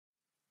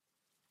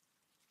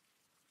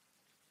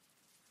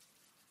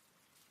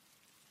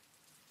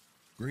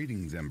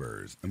Greetings,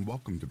 Embers, and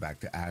welcome to Back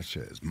to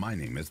Ashes. My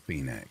name is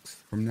Phoenix.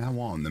 From now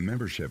on, the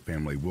membership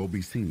family will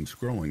be seen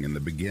scrolling in the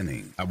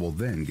beginning. I will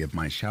then give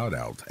my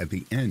shout-outs at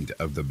the end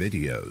of the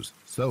videos,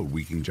 so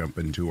we can jump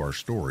into our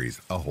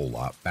stories a whole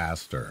lot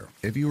faster.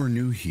 If you are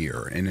new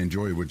here and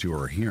enjoy what you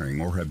are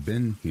hearing or have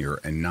been here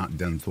and not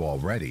done so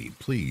already,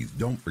 please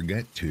don't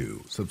forget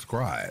to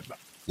subscribe,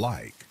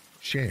 like,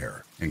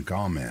 share, and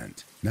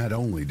comment. Not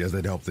only does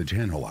it help the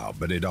channel out,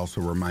 but it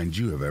also reminds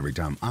you of every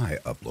time I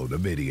upload a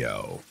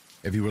video.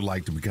 If you would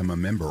like to become a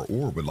member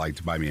or would like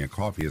to buy me a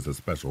coffee as a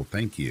special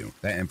thank you,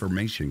 that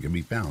information can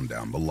be found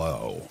down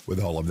below. With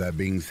all of that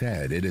being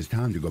said, it is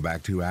time to go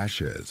back to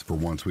ashes, for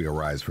once we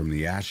arise from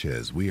the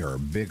ashes, we are a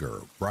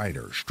bigger,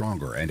 brighter,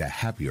 stronger, and a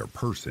happier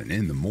person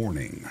in the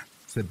morning.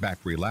 Sit back,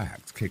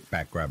 relax, kick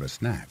back, grab a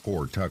snack,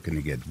 or tuck in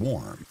to get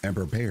warm, and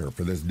prepare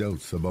for this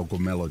dose of vocal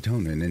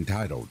melatonin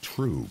entitled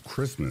True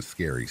Christmas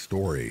Scary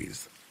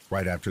Stories.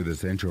 Right after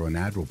this intro, an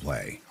ad will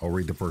play. I'll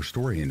read the first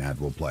story an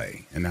ad will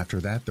play, and after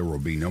that there will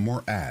be no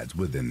more ads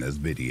within this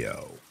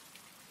video.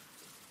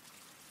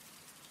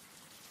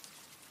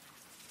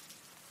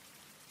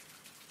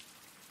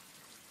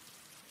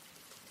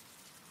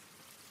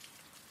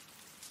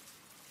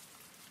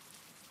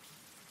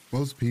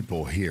 Most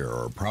people here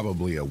are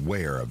probably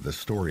aware of the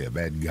story of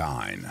Ed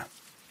Gein.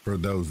 For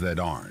those that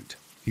aren't,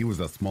 he was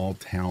a small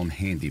town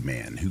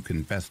handyman who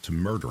confessed to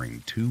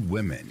murdering 2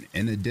 women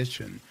in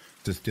addition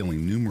to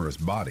stealing numerous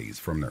bodies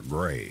from their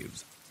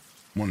graves.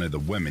 One of the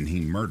women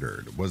he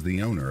murdered was the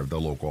owner of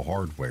the local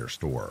hardware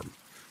store,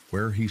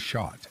 where he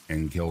shot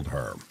and killed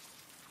her.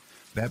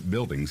 That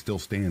building still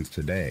stands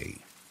today.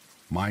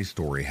 My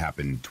story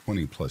happened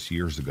 20 plus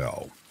years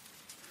ago.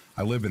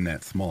 I live in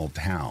that small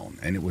town,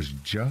 and it was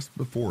just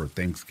before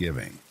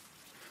Thanksgiving.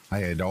 I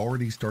had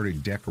already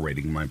started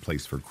decorating my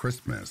place for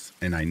Christmas,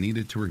 and I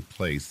needed to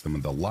replace some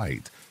of the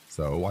lights,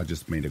 so I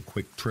just made a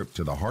quick trip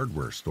to the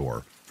hardware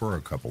store for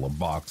a couple of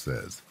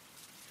boxes.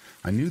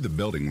 I knew the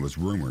building was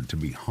rumored to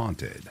be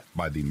haunted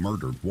by the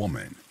murdered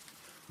woman,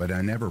 but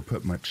I never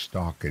put much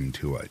stock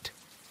into it.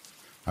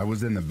 I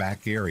was in the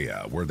back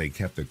area where they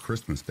kept the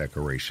Christmas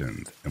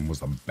decorations and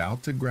was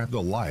about to grab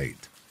the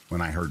light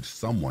when I heard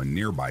someone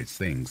nearby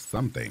saying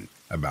something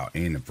about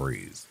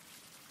antifreeze.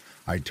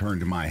 I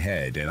turned my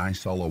head and I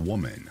saw a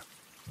woman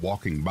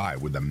walking by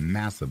with a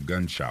massive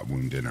gunshot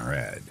wound in her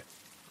head.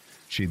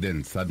 She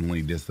then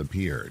suddenly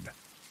disappeared.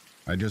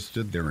 I just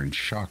stood there in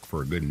shock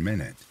for a good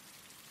minute.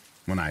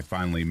 When I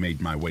finally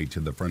made my way to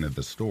the front of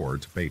the store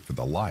to pay for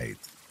the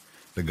lights,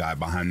 the guy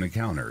behind the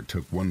counter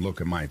took one look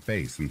at my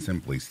face and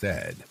simply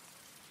said,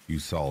 "You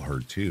saw her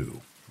too,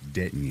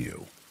 didn't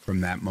you?"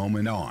 From that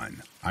moment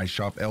on, I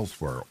shop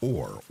elsewhere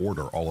or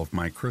order all of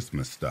my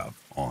Christmas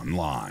stuff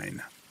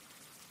online.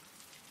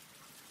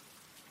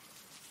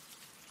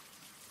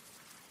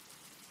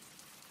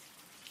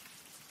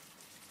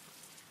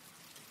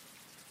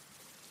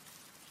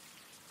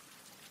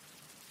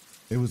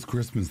 It was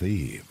Christmas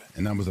Eve,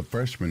 and I was a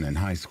freshman in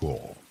high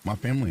school. My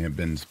family had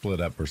been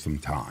split up for some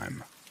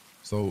time,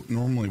 so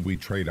normally we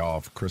trade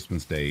off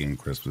Christmas Day and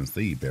Christmas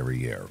Eve every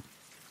year.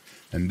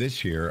 And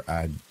this year,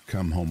 I'd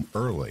come home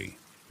early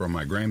from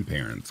my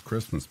grandparents'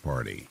 Christmas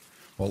party,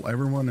 while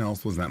everyone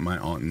else was at my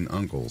aunt and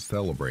uncle's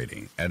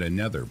celebrating at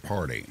another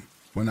party.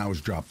 When I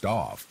was dropped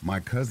off, my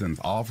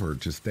cousins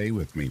offered to stay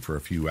with me for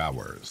a few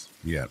hours,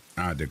 yet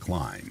I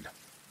declined.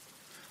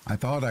 I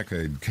thought I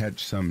could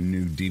catch some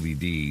new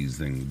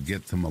DVDs and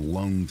get some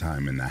alone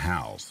time in the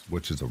house,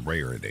 which is a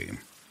rarity.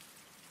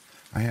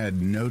 I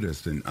had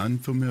noticed an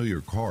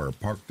unfamiliar car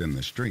parked in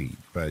the street,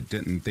 but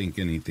didn't think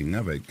anything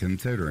of it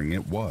considering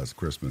it was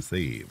Christmas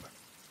Eve.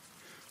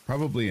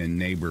 Probably a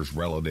neighbor's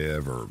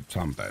relative or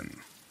something.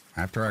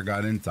 After I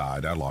got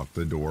inside, I locked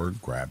the door,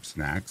 grabbed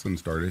snacks, and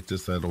started to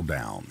settle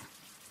down.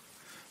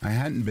 I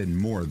hadn't been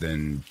more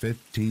than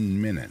 15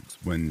 minutes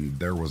when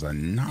there was a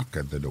knock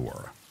at the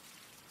door.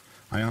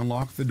 I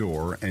unlocked the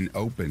door and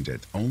opened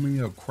it only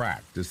a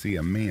crack to see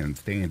a man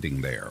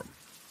standing there.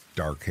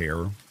 Dark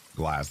hair,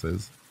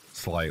 glasses,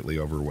 slightly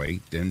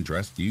overweight, and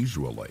dressed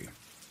usually.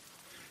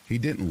 He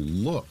didn't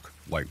look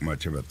like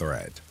much of a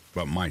threat,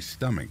 but my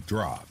stomach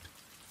dropped.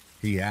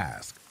 He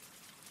asked,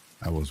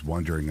 "I was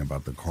wondering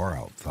about the car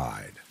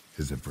outside.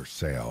 Is it for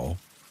sale?"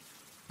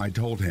 I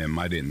told him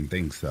I didn't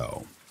think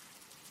so.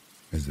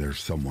 "Is there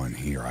someone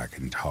here I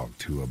can talk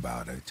to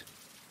about it?"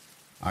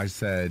 I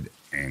said,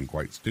 and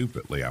quite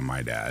stupidly I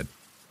might add,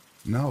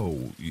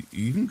 "No,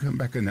 you can come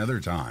back another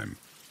time,"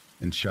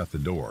 and shut the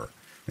door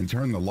and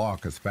turned the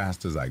lock as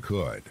fast as I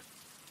could.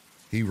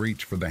 He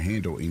reached for the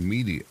handle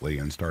immediately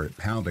and started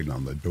pounding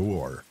on the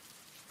door.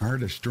 I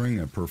heard a string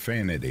of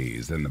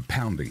profanities and the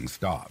pounding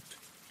stopped.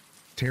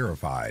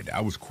 Terrified, I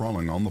was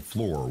crawling on the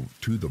floor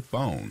to the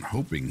phone,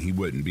 hoping he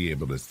wouldn't be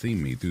able to see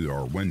me through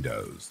our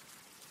windows.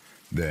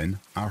 Then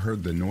I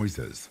heard the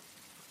noises.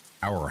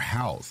 Our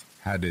house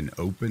had an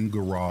open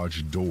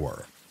garage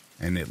door,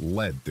 and it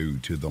led through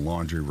to the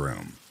laundry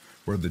room,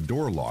 where the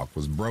door lock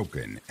was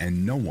broken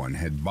and no one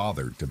had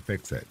bothered to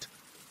fix it.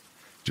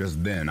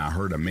 Just then I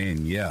heard a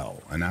man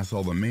yell, and I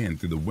saw the man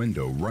through the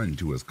window run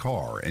to his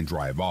car and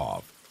drive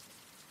off,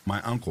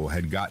 My uncle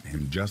had got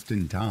him just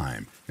in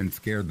time and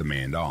scared the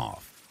man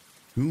off.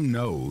 Who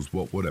knows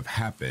what would have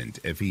happened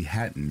if he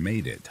hadn't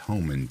made it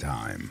home in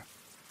time.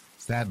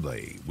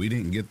 Sadly, we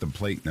didn't get the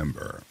plate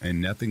number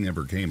and nothing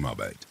ever came of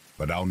it,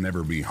 but I'll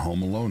never be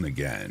home alone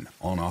again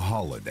on a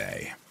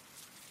holiday.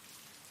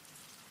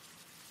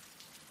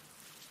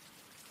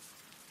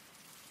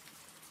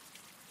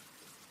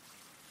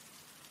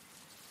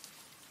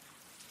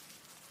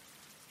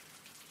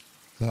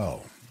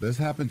 So, this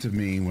happened to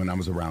me when I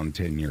was around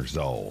 10 years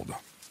old.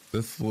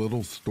 This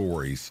little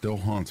story still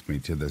haunts me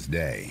to this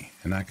day,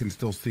 and I can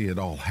still see it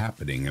all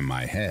happening in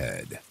my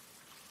head.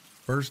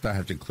 First, I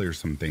have to clear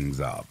some things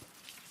up.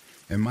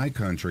 In my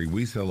country,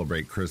 we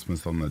celebrate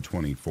Christmas on the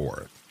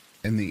 24th.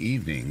 In the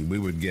evening, we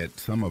would get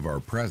some of our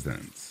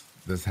presents.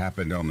 This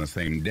happened on the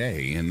same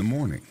day in the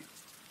morning.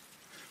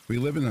 We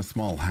live in a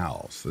small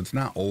house. It's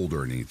not old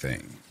or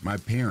anything. My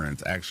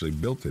parents actually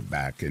built it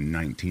back in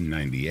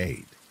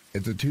 1998.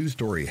 It's a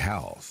 2-story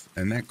house,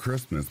 and that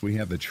Christmas we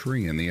had the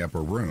tree in the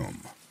upper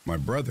room, my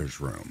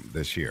brother's room,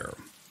 this year.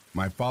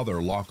 My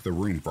father locked the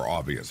room for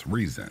obvious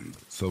reasons,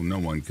 so no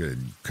one could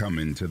come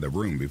into the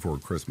room before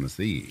Christmas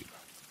Eve.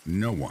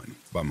 No one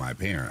but my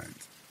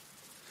parents.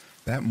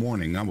 That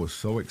morning I was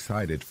so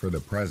excited for the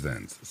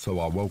presents, so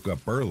I woke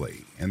up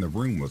early and the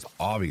room was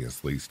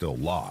obviously still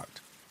locked.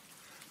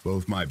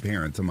 Both my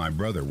parents and my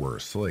brother were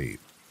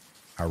asleep.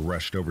 I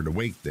rushed over to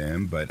wake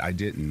them, but I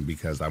didn't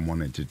because I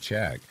wanted to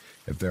check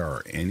if there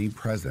are any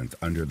presents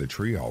under the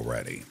tree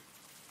already.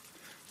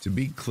 To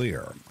be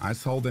clear, I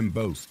saw them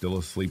both still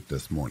asleep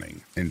this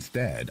morning.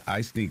 Instead,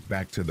 I sneaked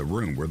back to the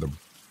room where the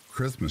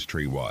Christmas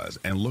tree was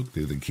and looked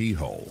through the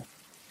keyhole.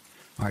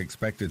 I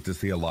expected to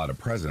see a lot of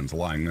presents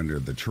lying under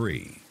the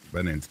tree,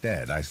 but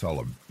instead I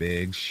saw a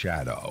big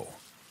shadow,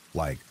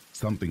 like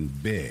something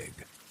big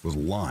was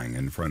lying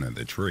in front of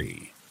the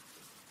tree.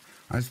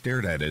 I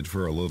stared at it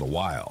for a little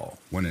while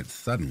when it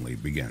suddenly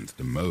begins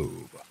to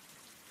move.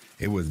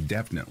 It was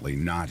definitely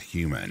not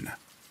human.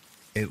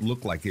 It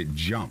looked like it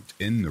jumped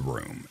in the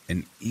room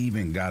and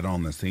even got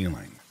on the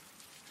ceiling.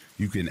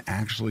 You can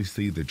actually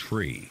see the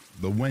tree,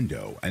 the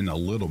window, and a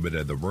little bit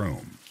of the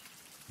room.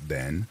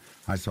 Then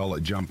I saw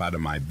it jump out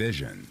of my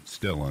vision,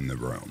 still in the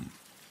room.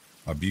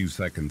 A few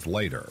seconds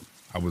later,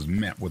 I was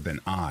met with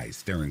an eye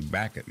staring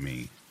back at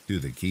me through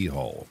the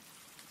keyhole.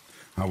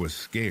 I was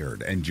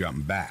scared and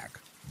jumped back,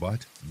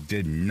 but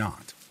did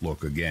not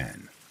look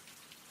again.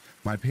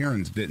 My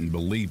parents didn't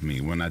believe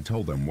me when I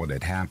told them what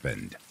had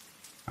happened.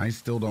 I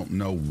still don't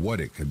know what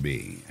it could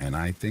be, and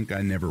I think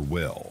I never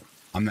will.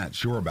 I'm not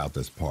sure about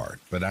this part,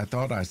 but I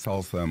thought I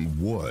saw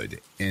some wood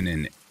in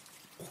an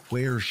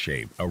square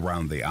shape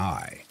around the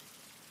eye.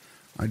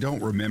 I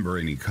don't remember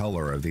any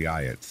color of the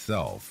eye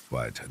itself,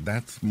 but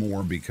that's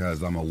more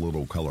because I'm a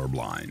little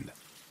colorblind.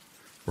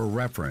 For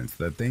reference,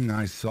 the thing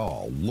I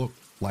saw looked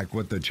like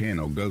what the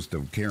channel Ghost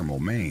of Caramel,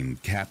 Maine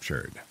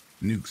captured.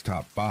 Nuke's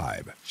Top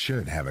 5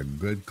 should have a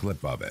good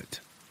clip of it.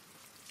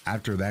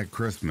 After that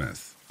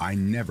Christmas, I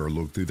never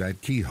looked through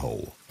that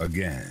keyhole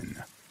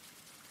again.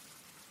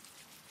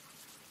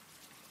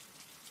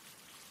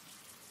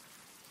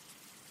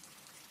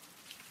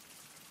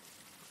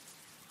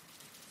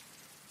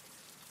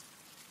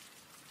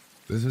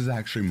 This is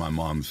actually my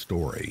mom's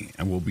story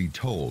and will be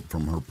told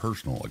from her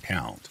personal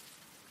account,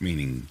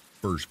 meaning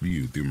first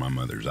view through my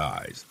mother's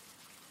eyes.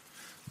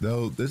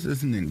 Though this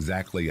isn't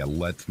exactly a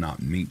let's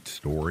not meet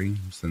story,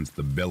 since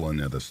the villain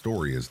of the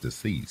story is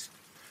deceased,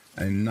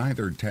 and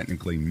neither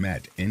technically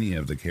met any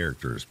of the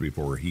characters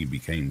before he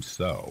became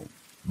so.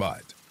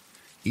 But,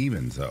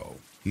 even so,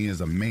 he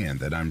is a man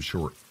that I'm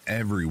sure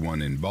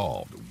everyone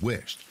involved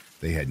wished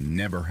they had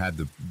never had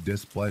the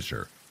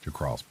displeasure to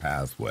cross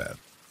paths with.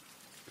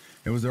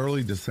 It was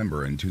early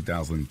December in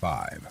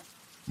 2005.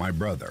 My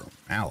brother,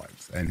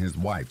 Alex, and his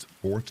wife's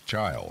 4th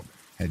child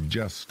had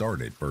just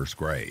started 1st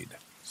grade.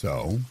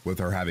 So, with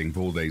her having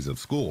full days of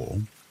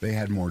school, they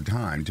had more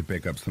time to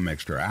pick up some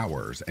extra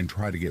hours and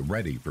try to get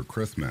ready for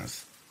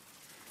Christmas.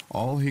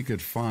 All he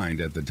could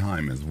find at the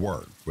time is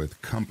work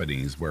with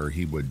companies where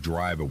he would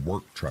drive a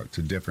work truck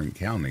to different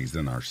counties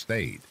in our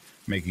state,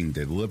 making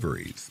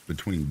deliveries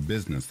between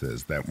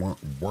businesses that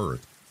weren't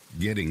worth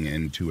getting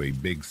into a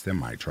big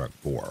semi-truck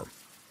for.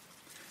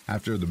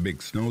 After the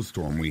big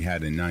snowstorm we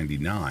had in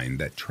 '99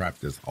 that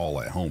trapped us all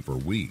at home for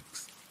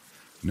weeks,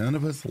 none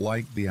of us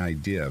liked the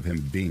idea of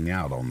him being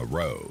out on the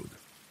road.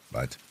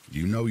 But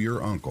you know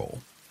your uncle.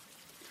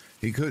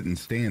 He couldn't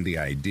stand the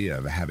idea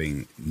of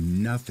having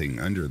nothing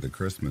under the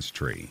Christmas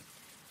tree.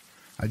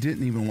 I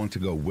didn't even want to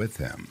go with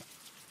him.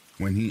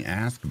 When he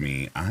asked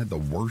me, I had the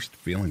worst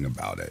feeling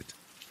about it.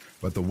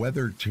 But the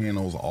weather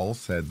channels all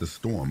said the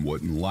storm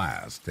wouldn't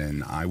last,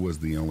 and I was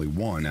the only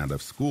one out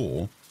of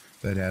school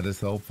that had a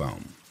cell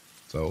phone.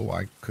 So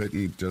I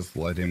couldn't just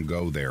let him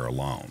go there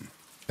alone.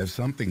 If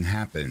something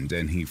happened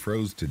and he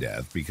froze to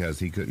death because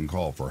he couldn't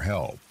call for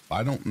help,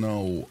 I don't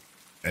know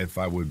if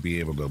I would be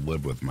able to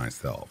live with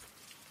myself.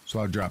 So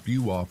I dropped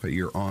you off at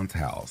your aunt's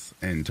house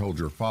and told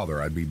your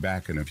father I'd be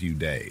back in a few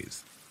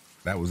days.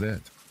 That was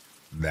it.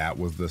 That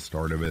was the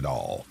start of it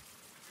all.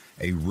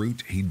 a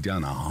route he'd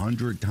done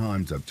 100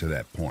 times up to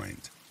that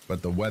point,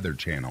 but the Weather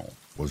Channel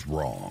was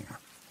wrong.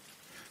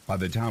 By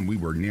the time we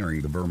were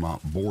nearing the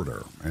Vermont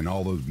border and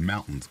all those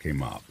mountains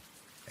came up,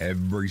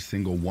 every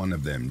single one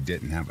of them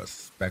didn't have a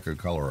speck of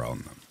color on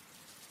them.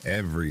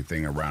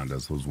 Everything around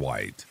us was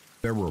white.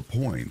 There were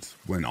points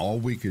when all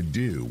we could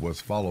do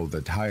was follow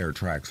the tire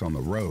tracks on the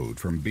road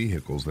from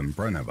vehicles in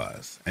front of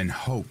us and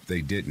hope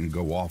they didn't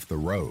go off the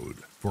road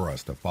for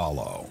us to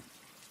follow.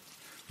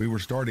 We were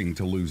starting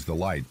to lose the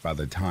light by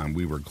the time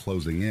we were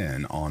closing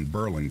in on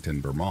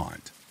Burlington,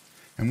 Vermont,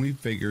 and we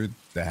figured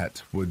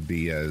that would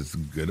be as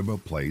good of a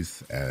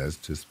place as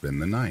to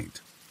spend the night.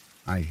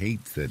 I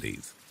hate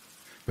cities,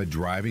 but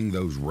driving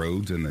those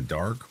roads in the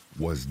dark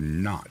was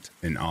not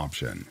an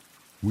option.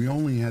 We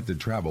only had to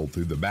travel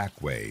through the back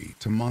way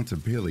to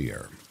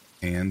Montpelier,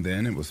 and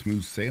then it was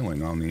smooth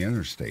sailing on the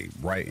interstate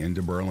right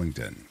into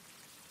Burlington.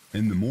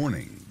 In the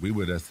morning, we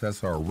would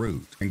assess our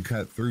route and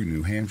cut through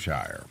New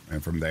Hampshire,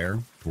 and from there,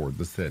 toward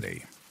the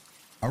city.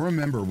 I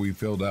remember we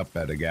filled up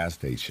at a gas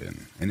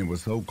station, and it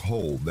was so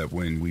cold that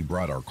when we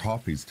brought our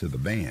coffees to the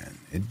van,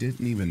 it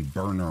didn't even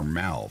burn our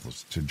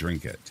mouths to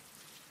drink it.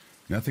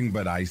 Nothing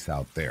but ice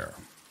out there.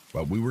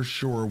 But we were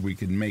sure we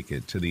could make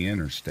it to the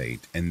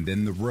interstate and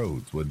then the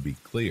roads would be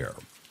clear.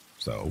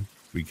 So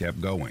we kept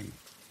going,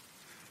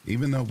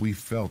 even though we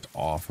felt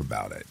off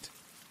about it.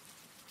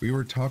 We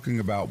were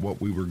talking about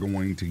what we were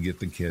going to get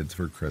the kids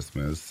for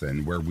Christmas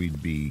and where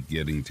we'd be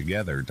getting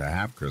together to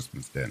have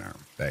Christmas dinner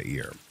that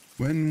year.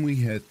 When we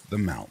hit the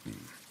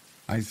mountain,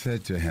 I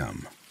said to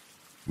him,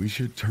 "We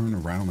should turn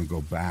around and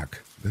go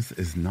back. This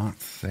is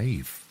not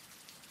safe."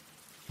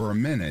 For a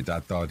minute,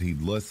 I thought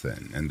he'd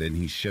listen, and then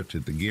he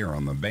shifted the gear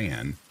on the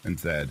van and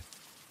said,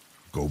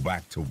 "Go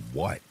back to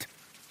what?"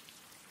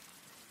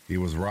 He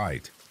was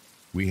right.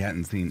 We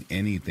hadn't seen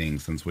anything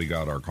since we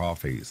got our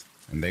coffees,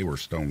 and they were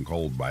stone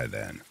cold by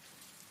then.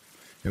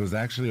 It was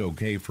actually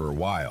okay for a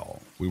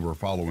while. We were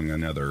following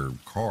another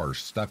car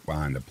stuck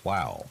behind a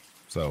plow,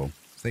 so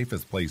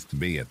safest place to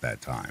be at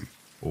that time,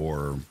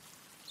 or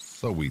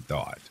so we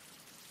thought.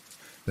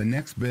 The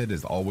next bit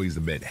is always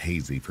a bit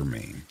hazy for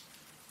me.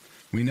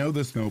 We know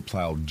the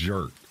snowplow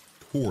jerked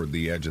toward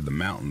the edge of the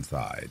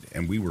mountainside,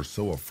 and we were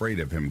so afraid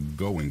of him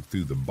going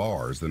through the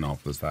bars and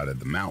off the side of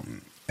the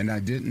mountain. And I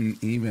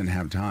didn't even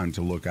have time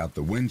to look out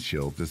the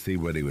windshield to see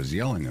what he was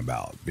yelling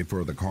about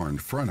before the car in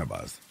front of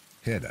us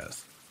hit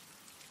us.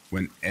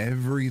 When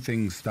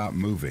everything stopped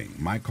moving,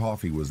 my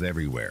coffee was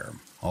everywhere,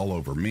 all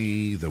over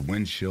me, the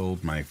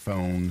windshield, my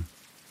phone,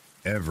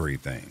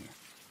 everything.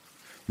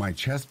 My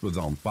chest was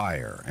on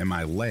fire, and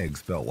my legs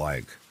felt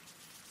like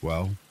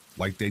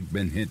they'd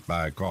been hit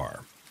by a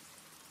car.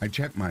 I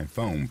checked my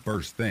phone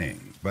first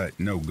thing, but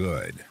no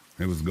good.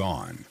 It was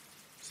gone.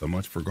 So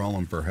much for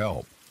calling for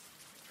help.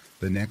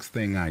 The next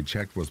thing I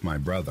checked was my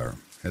brother.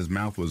 His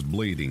mouth was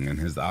bleeding and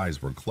his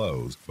eyes were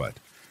closed, but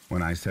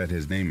when I said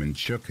his name and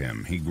shook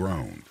him, he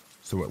groaned.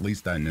 So at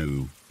least I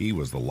knew he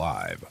was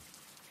alive.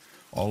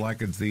 All I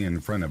could see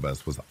in front of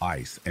us was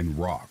ice and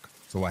rock,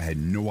 so I had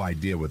no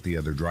idea what the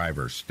other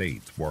driver's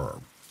states were.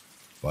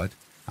 But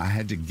I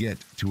had to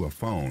get to a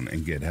phone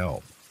and get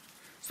help.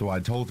 So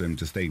I told him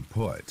to stay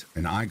put,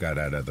 and I got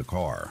out of the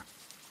car.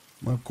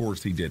 Well, of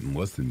course, he didn't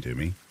listen to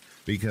me,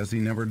 because he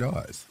never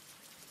does.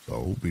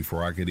 So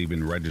before I could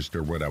even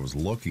register what I was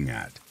looking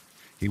at,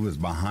 he was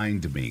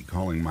behind me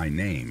calling my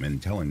name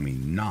and telling me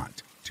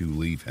not to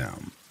leave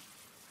him.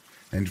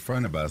 In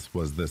front of us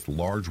was this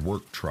large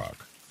work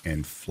truck,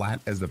 and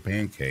flat as a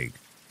pancake,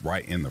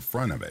 right in the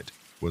front of it,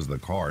 was the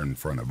car in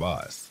front of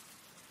us.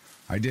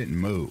 I didn't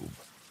move.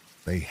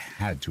 They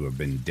had to have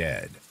been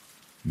dead.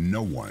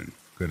 No one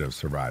could have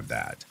survived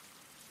that.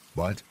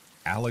 But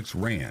Alex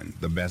ran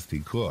the best he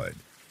could,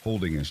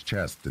 holding his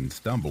chest and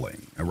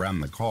stumbling around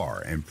the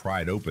car and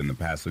pried open the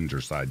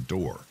passenger side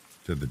door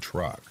to the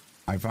truck.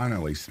 I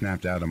finally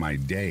snapped out of my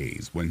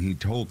daze when he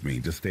told me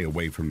to stay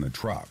away from the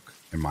truck,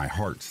 and my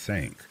heart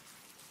sank.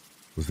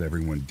 Was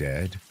everyone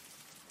dead?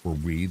 Were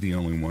we the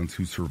only ones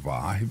who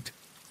survived?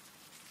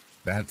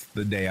 That's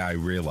the day I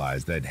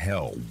realized that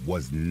hell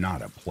was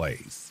not a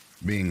place.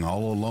 Being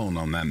all alone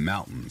on that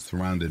mountain,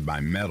 surrounded by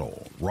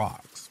metal,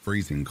 rocks,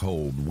 freezing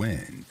cold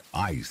wind,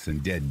 ice,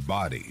 and dead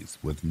bodies,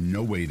 with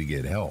no way to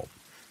get help,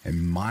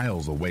 and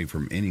miles away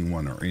from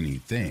anyone or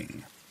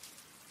anything.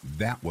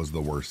 That was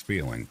the worst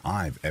feeling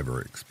I've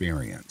ever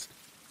experienced.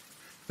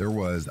 There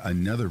was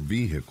another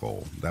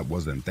vehicle that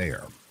wasn't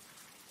there,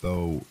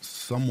 though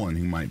someone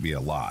who might be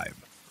alive.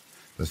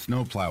 The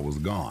snowplow was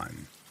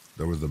gone.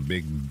 There was a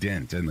big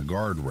dent in the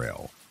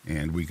guardrail,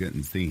 and we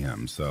couldn't see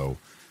him, so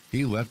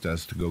he left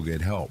us to go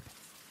get help.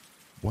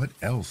 What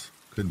else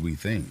could we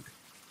think?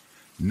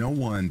 No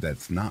one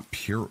that's not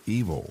pure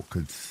evil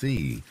could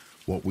see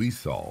what we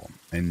saw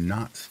and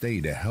not stay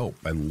to help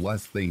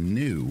unless they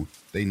knew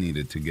they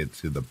needed to get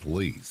to the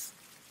police.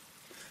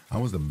 I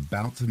was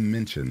about to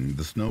mention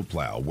the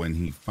snowplow when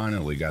he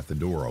finally got the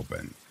door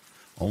open,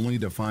 only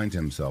to find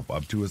himself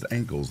up to his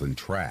ankles in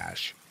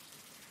trash.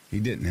 He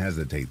didn't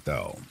hesitate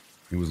though.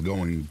 He was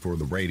going for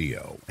the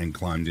radio and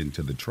climbed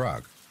into the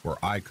truck where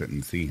I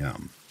couldn't see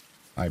him.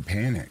 I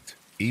panicked.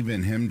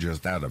 Even him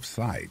just out of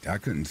sight, I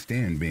couldn't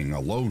stand being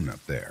alone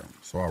up there,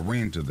 so I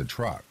ran to the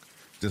truck,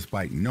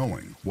 despite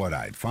knowing what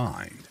I'd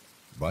find.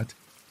 But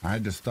I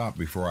had to stop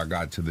before I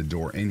got to the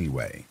door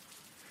anyway.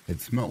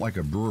 It smelled like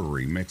a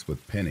brewery mixed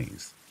with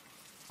pennies.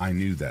 I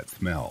knew that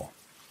smell.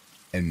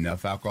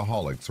 Enough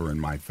alcoholics are in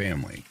my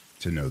family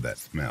to know that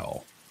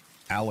smell.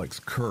 Alex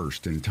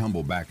cursed and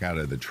tumbled back out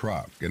of the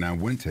truck, and I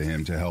went to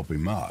him to help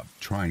him up,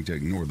 trying to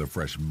ignore the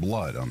fresh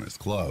blood on his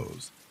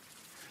clothes.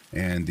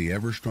 And the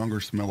ever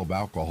stronger smell of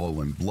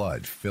alcohol and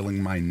blood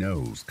filling my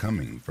nose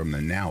coming from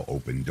the now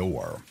open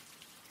door.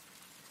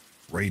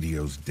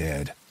 "Radio's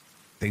dead.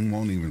 Thing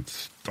won't even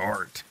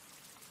start,"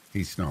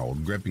 he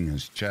snarled, gripping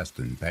his chest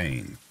in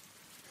pain.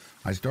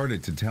 I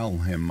started to tell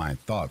him my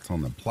thoughts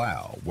on the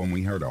plow when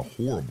we heard a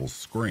horrible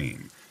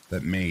scream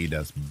that made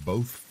us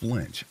both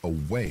flinch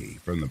away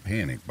from the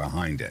panic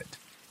behind it.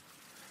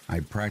 I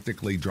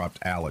practically dropped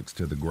Alex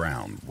to the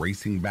ground,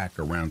 racing back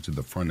around to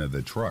the front of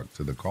the truck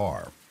to the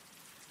car.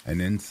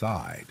 And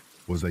inside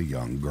was a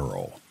young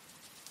girl.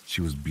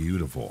 She was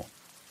beautiful.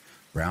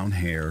 Brown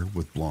hair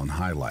with blonde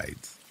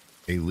highlights,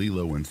 a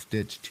Lilo and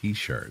Stitch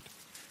t-shirt,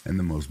 and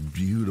the most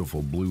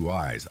beautiful blue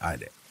eyes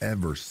I'd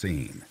ever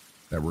seen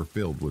that were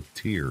filled with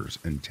tears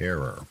and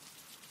terror.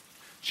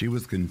 She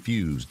was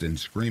confused and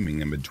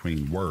screaming in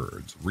between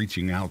words,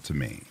 reaching out to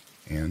me,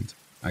 and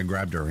I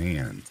grabbed her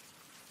hand.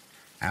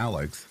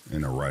 Alex,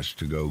 in a rush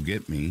to go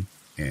get me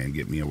and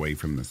get me away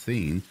from the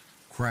scene,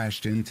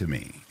 crashed into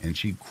me, and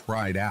she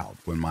cried out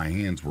when my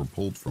hands were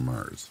pulled from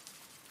hers.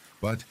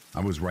 But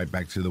I was right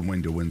back to the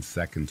window in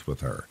seconds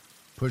with her,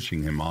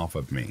 pushing him off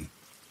of me.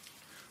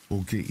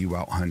 "We'll get you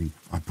out, honey,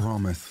 I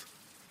promise."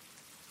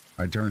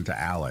 I turned to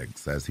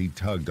Alex as he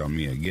tugged on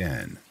me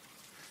again.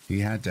 He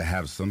had to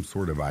have some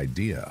sort of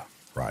idea,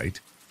 right?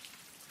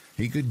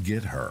 He could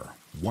get her.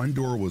 One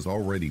door was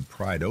already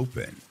pried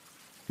open.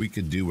 We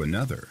could do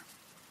another.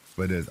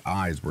 But his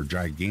eyes were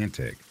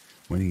gigantic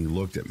when he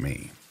looked at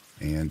me,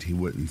 and he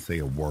wouldn't say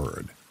a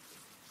word.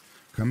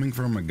 Coming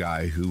from a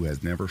guy who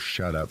has never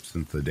shut up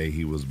since the day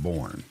he was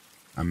born,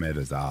 I met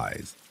his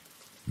eyes.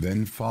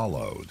 Then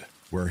followed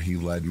where he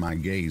led my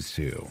gaze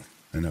to,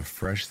 and a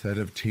fresh set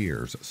of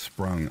tears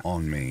sprung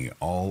on me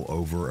all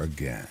over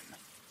again.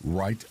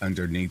 Right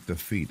underneath the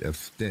feet of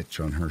Stitch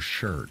on her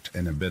shirt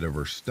and a bit of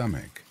her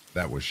stomach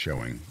that was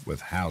showing with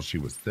how she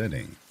was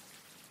sitting,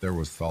 there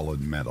was solid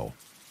metal.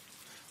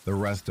 The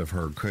rest of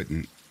her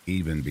couldn't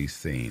even be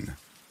seen.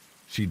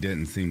 She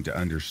didn't seem to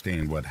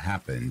understand what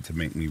happened to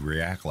make me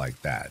react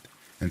like that,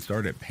 and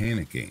started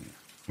panicking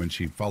when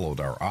she followed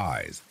our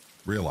eyes,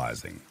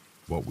 realizing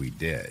what we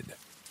did.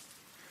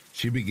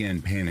 She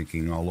began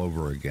panicking all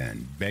over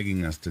again,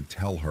 begging us to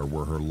tell her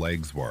where her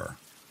legs were.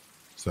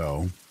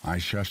 So I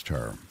shushed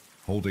her,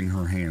 holding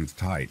her hands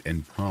tight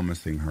and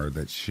promising her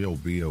that she'll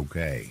be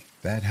okay,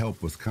 that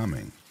help was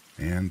coming,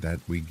 and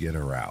that we'd get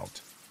her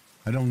out.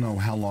 I don't know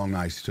how long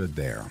I stood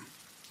there.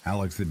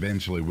 Alex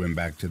eventually went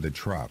back to the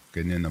truck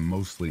and in the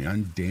mostly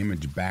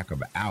undamaged back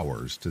of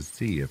ours to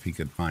see if he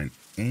could find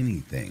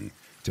anything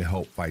to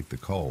help fight the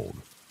cold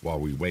while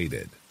we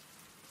waited.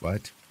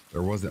 But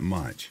there wasn't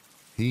much.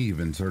 He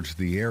even searched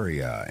the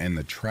area and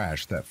the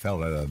trash that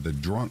fell out of the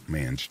drunk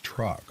man's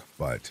truck,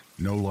 but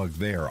no luck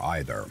there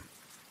either.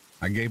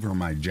 I gave her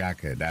my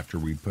jacket after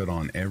we put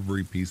on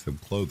every piece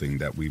of clothing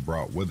that we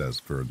brought with us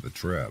for the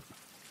trip.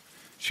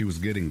 She was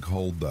getting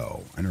cold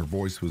though, and her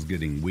voice was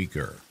getting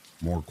weaker,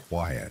 more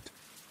quiet.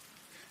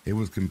 It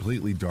was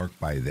completely dark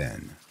by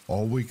then.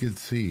 All we could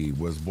see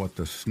was what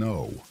the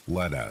snow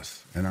led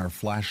us, and our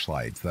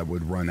flashlights that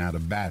would run out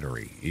of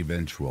battery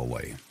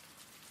eventually.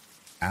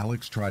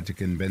 Alex tried to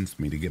convince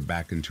me to get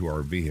back into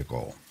our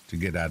vehicle, to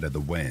get out of the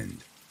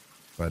wind,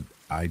 but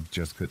I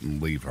just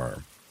couldn't leave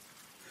her.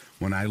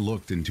 When I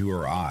looked into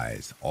her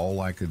eyes, all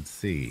I could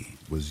see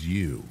was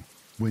you,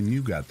 when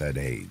you got that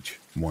age,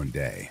 one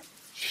day.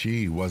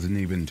 She wasn't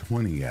even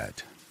 20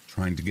 yet,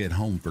 trying to get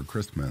home for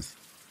Christmas.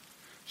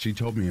 She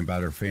told me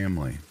about her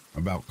family,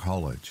 about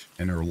college,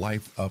 and her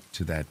life up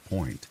to that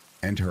point,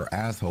 and her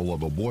asshole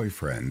of a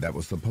boyfriend that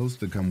was supposed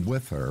to come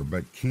with her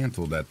but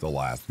canceled at the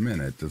last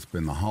minute to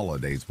spend the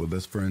holidays with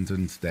his friends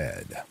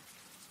instead.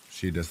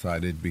 She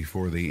decided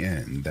before the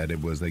end that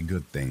it was a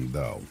good thing,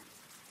 though.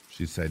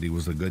 She said he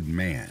was a good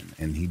man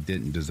and he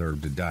didn't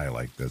deserve to die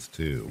like this,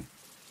 too.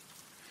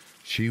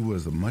 She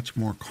was much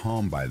more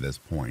calm by this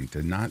point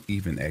and not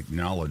even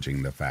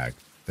acknowledging the fact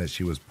that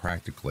she was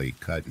practically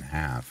cut in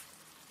half.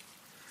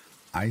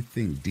 I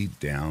think deep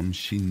down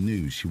she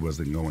knew she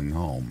wasn't going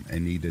home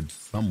and needed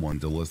someone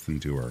to listen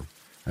to her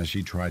as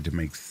she tried to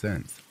make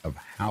sense of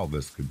how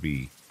this could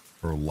be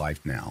her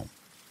life now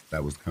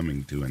that was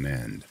coming to an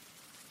end.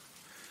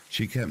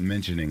 She kept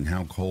mentioning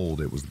how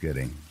cold it was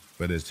getting,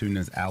 but as soon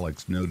as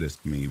Alex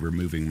noticed me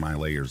removing my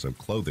layers of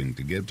clothing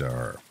to give to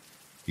her,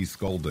 he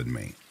scolded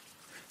me,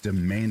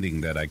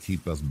 demanding that I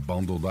keep us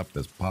bundled up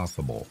as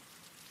possible.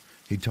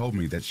 He told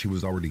me that she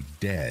was already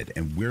dead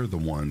and we're the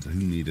ones who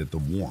needed the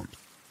warmth,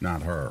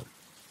 not her.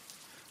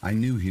 I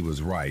knew he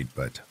was right,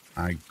 but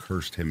I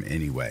cursed him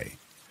anyway,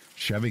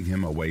 shoving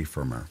him away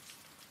from her.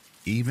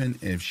 Even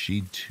if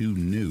she too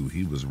knew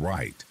he was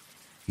right,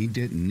 he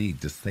didn't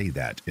need to say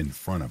that in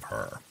front of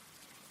her.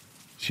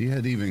 She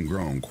had even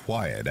grown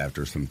quiet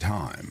after some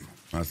time,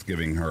 us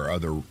giving her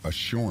other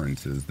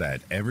assurances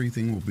that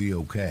everything will be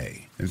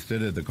okay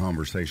instead of the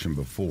conversation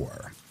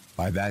before.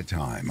 By that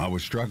time, I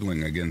was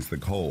struggling against the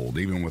cold,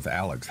 even with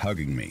Alex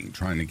hugging me,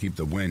 trying to keep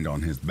the wind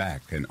on his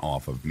back and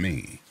off of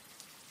me,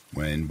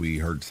 when we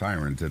heard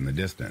sirens in the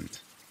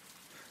distance.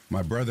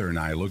 My brother and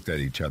I looked at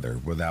each other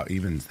without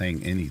even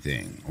saying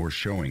anything or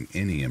showing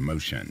any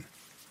emotion.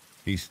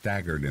 He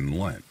staggered and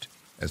limped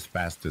as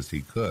fast as he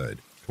could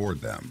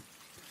toward them,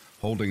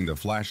 holding the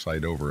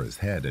flashlight over his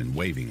head and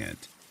waving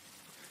it.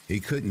 He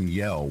couldn't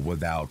yell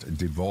without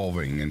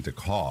devolving into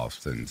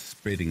coughs and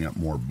spitting up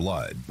more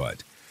blood,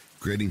 but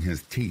gritting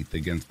his teeth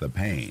against the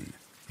pain,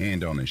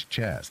 hand on his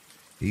chest,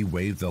 he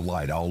waved the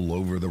light all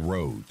over the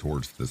road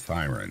towards the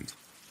sirens,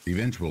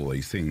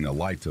 eventually seeing the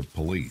lights of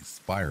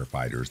police,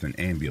 firefighters, and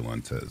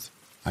ambulances.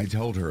 I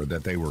told her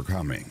that they were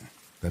coming,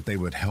 that they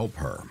would help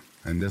her,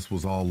 and this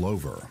was all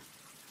over.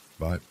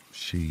 But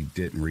she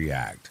didn't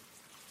react.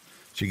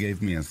 She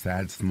gave me a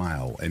sad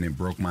smile, and it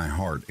broke my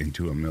heart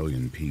into a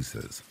million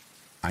pieces.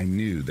 I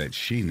knew that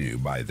she knew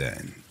by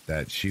then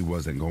that she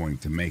wasn't going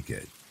to make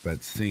it,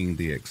 but seeing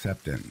the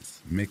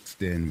acceptance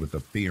mixed in with the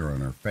fear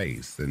on her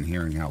face and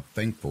hearing how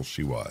thankful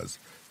she was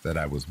that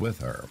I was with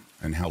her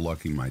and how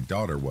lucky my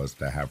daughter was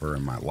to have her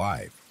in my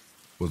life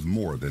was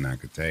more than I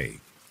could take.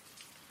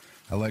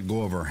 I let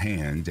go of her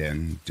hand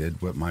and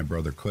did what my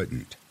brother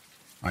couldn't.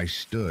 I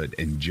stood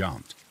and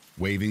jumped,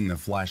 waving the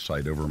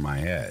flashlight over my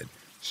head,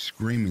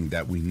 screaming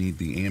that we need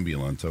the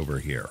ambulance over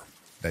here,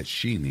 that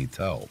she needs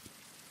help.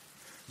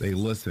 They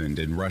listened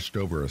and rushed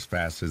over as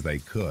fast as they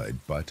could,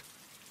 but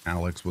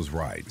Alex was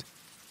right.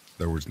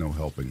 There was no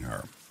helping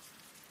her.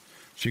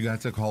 She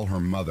got to call her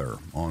mother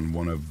on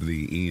one of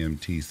the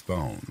EMT's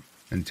phone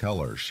and tell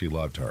her she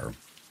loved her,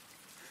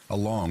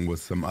 along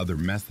with some other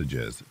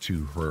messages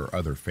to her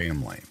other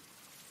family.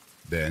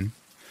 Then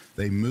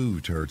they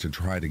moved her to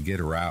try to get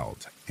her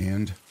out,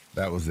 and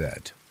that was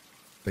it.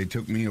 They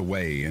took me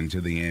away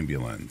into the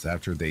ambulance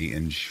after they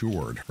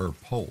ensured her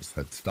pulse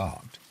had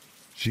stopped.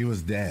 She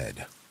was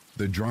dead.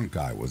 The drunk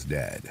guy was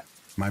dead.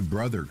 My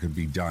brother could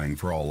be dying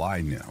for all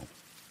I knew,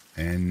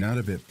 and none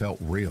of it felt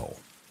real.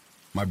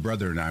 My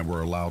brother and I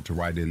were allowed to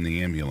ride in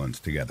the ambulance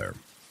together.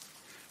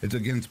 It's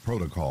against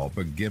protocol,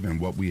 but given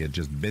what we had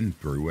just been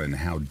through and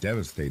how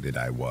devastated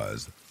I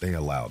was, they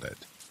allowed it.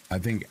 I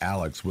think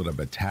Alex would have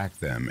attacked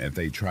them if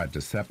they tried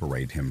to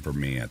separate him from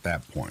me at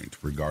that point,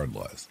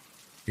 regardless.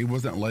 He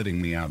wasn't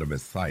letting me out of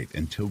his sight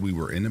until we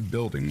were in a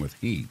building with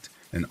heat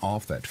and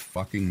off that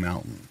fucking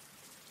mountain.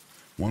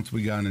 Once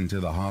we got into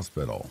the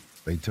hospital,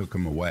 they took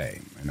him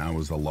away, and I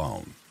was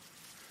alone.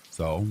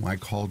 So I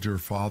called your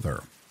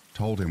father,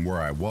 told him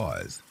where I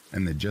was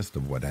and the gist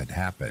of what had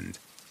happened.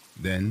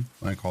 Then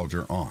I called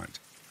your aunt,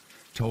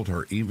 told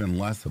her even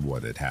less of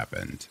what had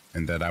happened,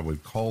 and that I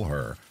would call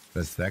her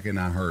the second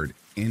I heard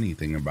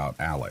anything about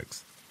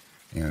Alex.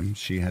 And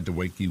she had to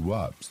wake you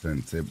up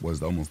since it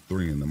was almost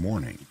 3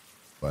 a.m,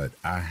 but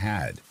I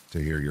had to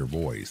hear your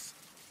voice.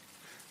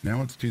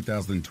 Now it's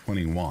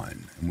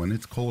 2021, and when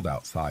it's cold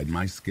outside,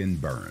 my skin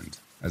burns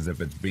as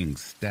if it's being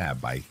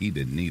stabbed by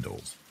heated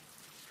needles.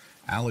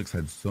 Alex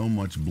had so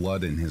much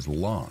blood in his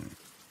lung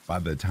by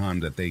the time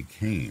that they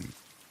came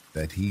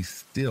that he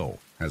still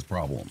has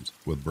problems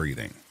with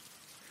breathing.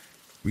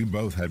 We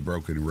both had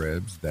broken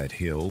ribs that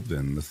healed,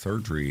 and the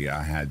surgery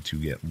I had to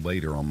get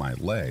later on my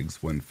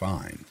legs went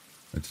fine.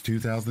 It's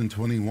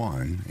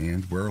 2021,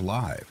 and we're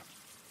alive.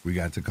 We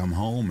got to come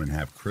home and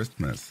have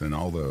Christmas and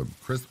all the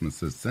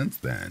Christmases since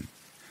then,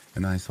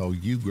 and I saw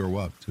you grow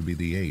up to be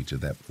the age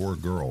of that poor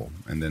girl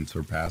and then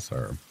surpass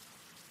her.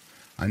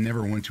 I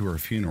never went to her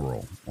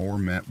funeral or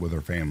met with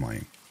her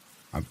family.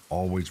 I've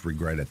always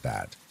regretted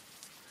that.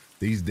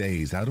 These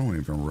days, I don't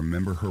even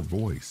remember her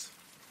voice,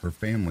 her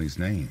family's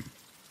name.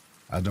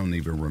 I don't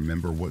even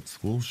remember what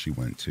school she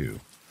went to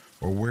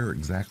or where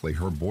exactly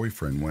her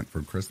boyfriend went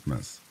for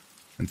Christmas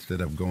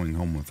instead of going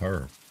home with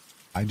her.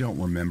 I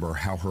don't remember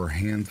how her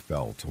hands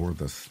felt or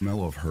the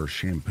smell of her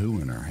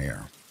shampoo in her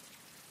hair.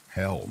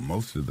 Hell,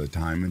 most of the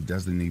time it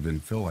doesn't even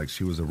feel like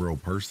she was a real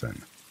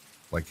person,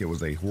 like it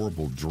was a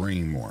horrible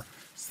dream or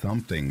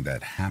something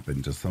that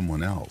happened to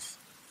someone else.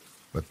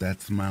 But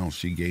that smile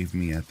she gave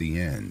me at the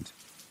end,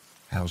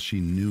 how she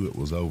knew it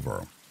was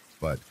over,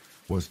 but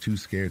was too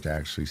scared to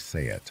actually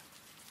say it.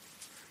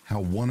 How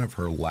one of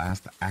her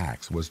last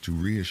acts was to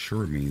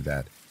reassure me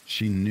that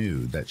she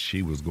knew that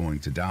she was going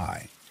to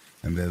die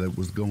and that it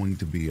was going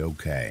to be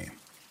okay.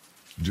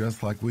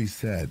 Just like we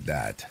said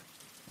that,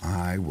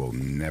 I will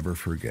never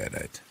forget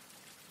it.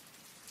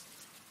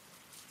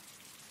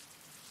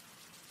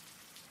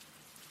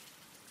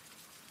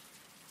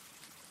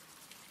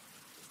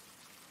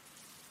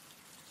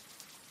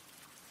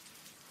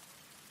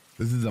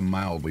 This is a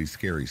mildly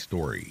scary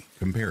story,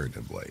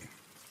 comparatively,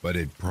 but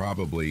it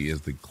probably is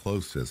the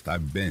closest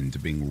I've been to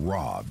being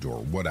robbed or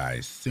what I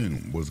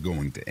assume was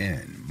going to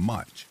end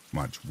much,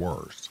 much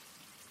worse.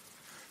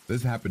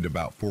 This happened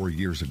about 4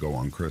 years ago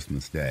on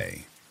Christmas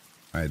Day.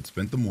 I had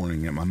spent the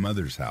morning at my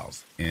mother's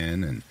house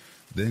and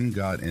then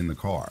got in the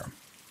car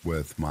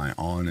with my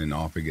on and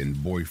off again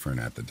boyfriend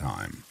at the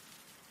time.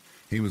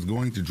 He was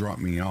going to drop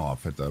me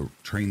off at the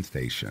train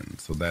station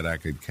so that I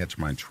could catch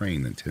my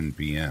train at 10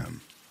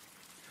 p.m.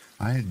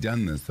 I had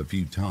done this a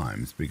few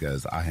times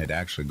because I had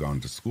actually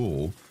gone to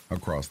school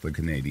across the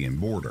Canadian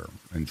border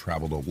and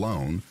traveled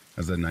alone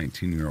as a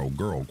 19-year-old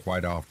girl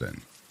quite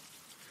often.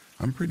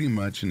 I'm pretty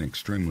much an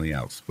extremely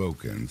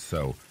outspoken,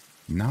 so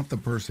not the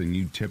person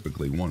you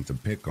typically want to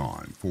pick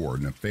on for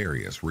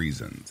nefarious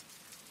reasons.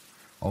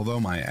 Although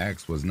my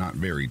ex was not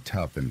very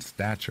tough in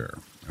stature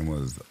and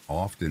was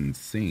often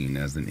seen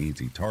as an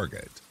easy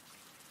target.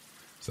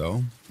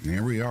 So,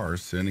 here we are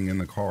sitting in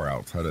the car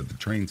outside of the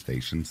train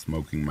station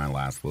smoking my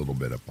last little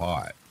bit of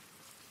pot.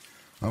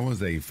 I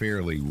was a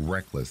fairly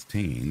reckless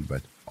teen,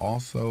 but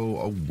also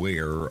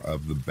aware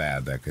of the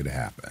bad that could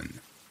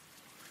happen.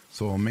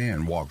 So a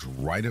man walks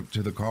right up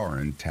to the car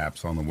and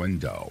taps on the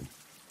window.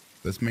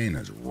 This man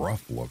is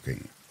rough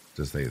looking,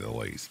 to say the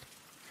least,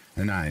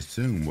 and I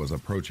assume was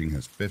approaching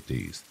his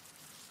 50s.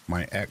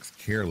 My ex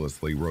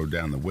carelessly rolled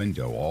down the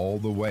window all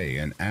the way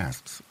and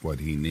asks what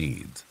he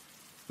needs.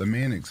 The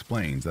man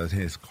explains that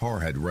his car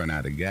had run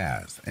out of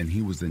gas and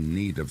he was in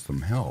need of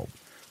some help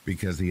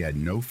because he had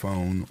no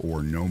phone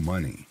or no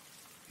money.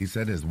 He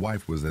said his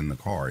wife was in the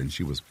car and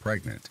she was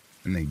pregnant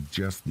and they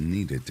just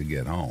needed to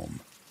get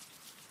home.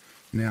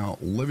 Now,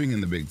 living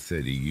in the big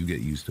city, you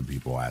get used to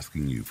people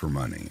asking you for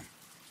money.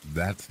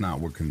 That's not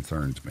what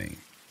concerned me.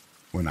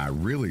 When I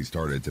really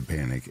started to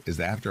panic is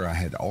after I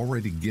had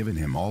already given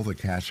him all the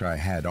cash I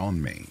had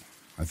on me,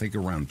 I think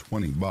around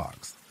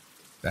 $20.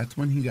 That's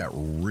when he got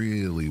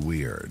really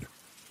weird.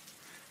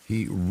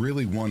 He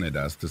really wanted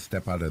us to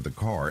step out of the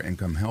car and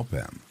come help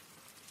him.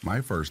 My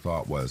first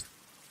thought was,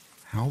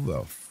 how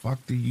the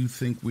fuck do you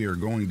think we are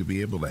going to be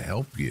able to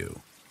help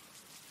you?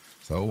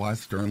 So I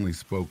sternly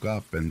spoke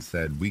up and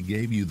said, we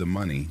gave you the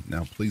money,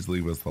 now please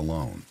leave us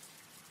alone.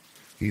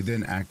 He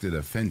then acted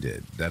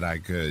offended that I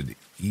could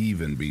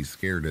even be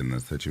scared in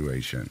this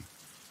situation.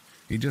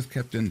 He just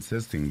kept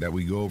insisting that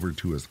we go over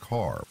to his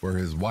car where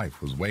his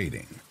wife was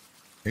waiting.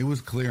 It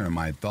was clear in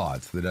my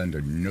thoughts that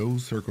under no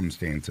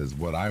circumstances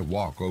would I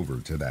walk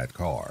over to that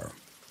car.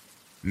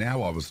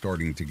 Now I was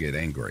starting to get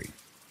angry,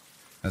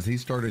 as he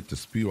started to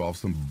spew off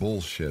some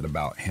bullshit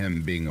about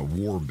him being a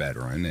war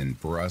veteran and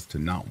for us to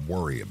not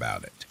worry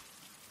about it.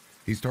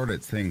 He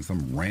started saying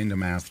some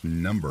random-ass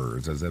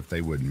numbers as if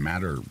they would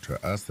matter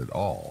to us at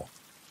all.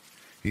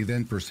 He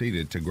then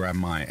proceeded to grab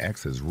my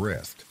ex's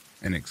wrist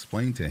and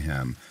explain to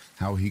him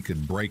how he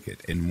could break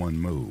it in one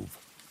move.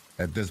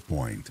 At this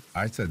point,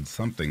 I said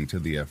something to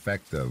the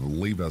effect of,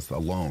 leave us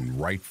alone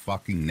right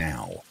fucking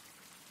now.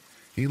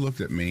 He looked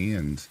at me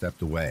and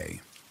stepped away.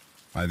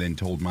 I then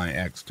told my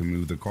ex to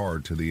move the car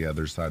to the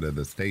other side of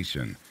the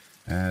station,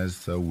 as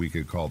so we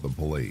could call the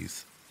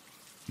police.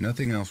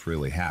 Nothing else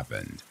really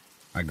happened.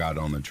 I got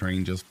on the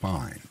train just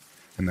fine,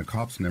 and the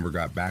cops never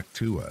got back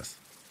to us.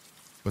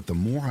 But the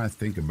more I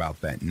think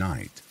about that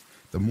night,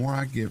 the more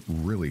I get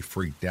really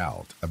freaked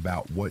out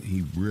about what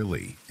he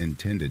really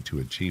intended to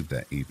achieve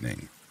that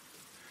evening.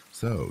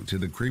 So, to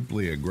the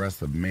creepily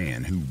aggressive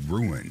man who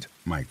ruined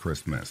my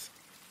Christmas,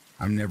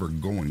 I'm never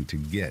going to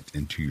get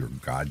into your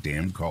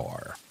goddamn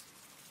car.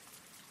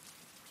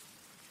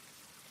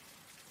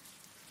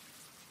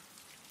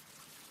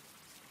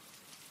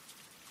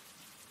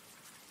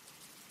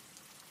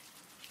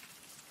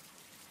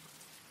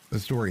 The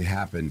story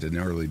happened in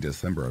early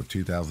December of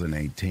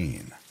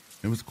 2018.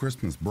 It was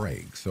Christmas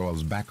break, so I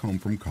was back home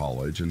from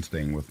college and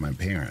staying with my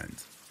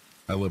parents.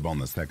 I live on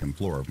the second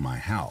floor of my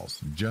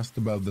house, just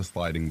above the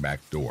sliding back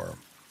door.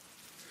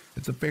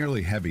 It's a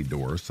fairly heavy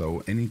door,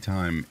 so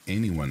anytime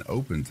anyone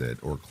opens it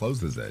or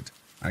closes it,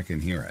 I can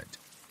hear it.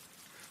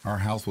 Our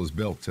house was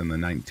built in the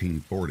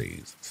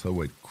 1940s,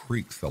 so it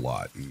creaks a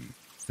lot and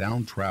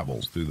sound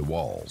travels through the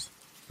walls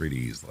pretty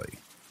easily.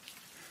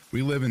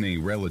 We live in a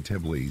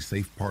relatively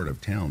safe part of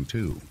town,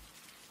 too.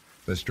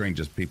 The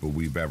strangest people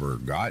we've ever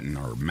gotten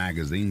are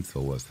magazine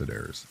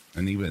solicitors,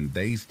 and even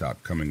they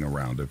stopped coming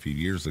around a few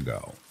years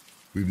ago.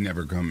 We've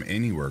never come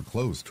anywhere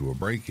close to a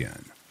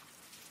break-in.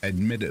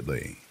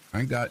 Admittedly,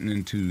 I'd gotten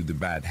into the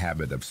bad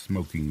habit of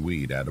smoking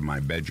weed out of my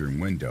bedroom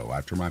window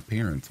after my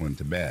parents went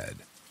to bed.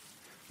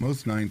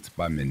 Most nights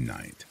by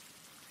midnight.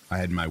 I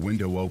had my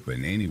window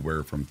open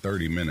anywhere from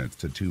 30 minutes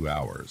to 2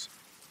 hours.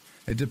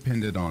 It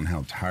depended on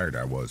how tired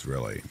I was,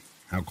 really,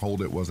 how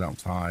cold it was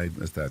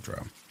outside,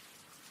 etc.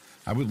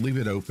 I would leave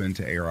it open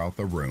to air out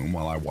the room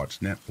while I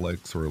watched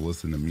Netflix or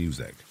listen to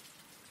music.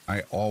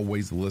 I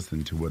always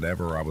listened to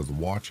whatever I was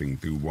watching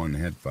through one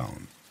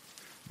headphone.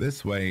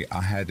 This way,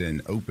 I had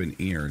an open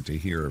ear to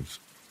hear if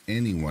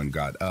anyone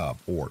got up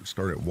or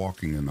started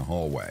walking in the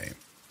hallway.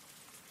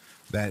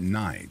 That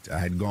night, I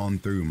had gone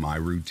through my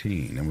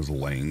routine and was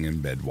laying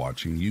in bed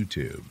watching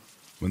YouTube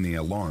when the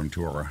alarm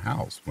to our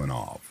house went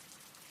off.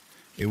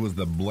 It was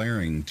the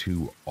blaring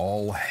to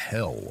all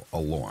hell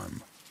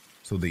alarm,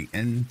 so the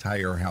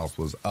entire house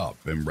was up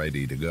and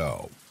ready to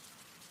go.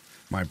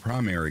 My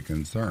primary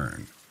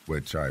concern,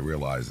 which I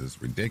realize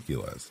is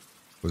ridiculous,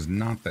 was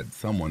not that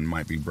someone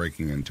might be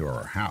breaking into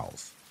our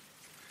house.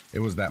 It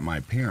was that my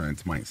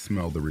parents might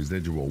smell the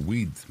residual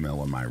weed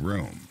smell in my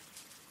room.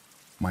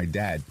 My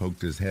dad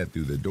poked his head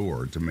through the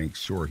door to make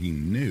sure he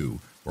knew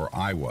where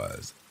I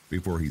was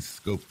before he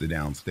scoped the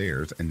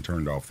downstairs and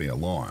turned off the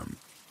alarm.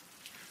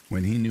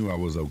 When he knew I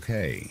was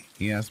okay,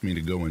 he asked me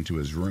to go into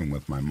his room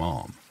with my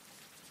mom.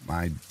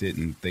 I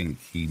didn't think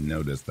he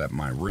noticed that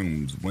my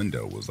room's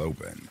window was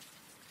open.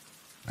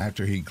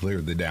 After he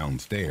cleared the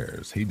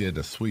downstairs, he did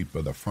a sweep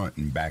of the front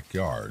and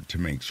backyard to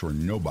make sure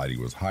nobody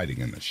was hiding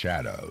in the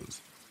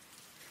shadows.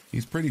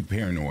 He's pretty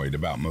paranoid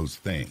about most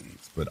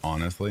things, but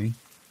honestly,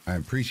 I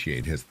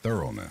appreciate his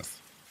thoroughness.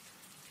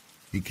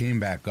 He came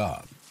back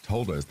up,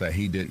 told us that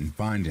he didn't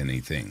find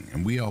anything,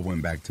 and we all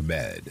went back to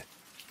bed.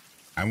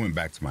 I went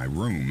back to my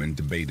room and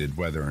debated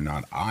whether or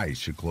not I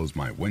should close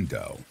my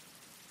window.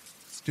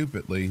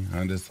 Stupidly,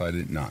 I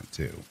decided not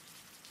to.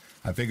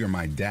 I figured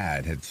my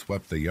dad had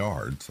swept the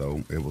yard,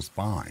 so it was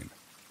fine.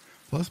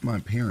 Plus, my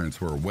parents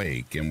were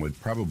awake and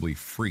would probably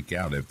freak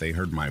out if they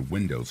heard my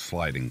window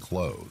sliding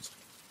closed.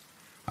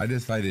 I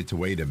decided to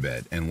wait a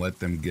bit and let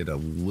them get a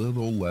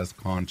little less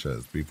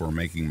conscious before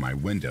making my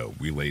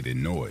window-related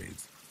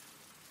noise.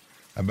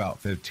 About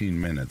 15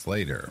 minutes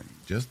later,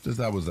 just as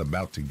I was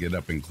about to get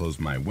up and close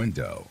my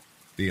window,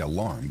 the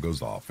alarm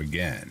goes off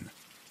again.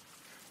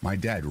 My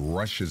dad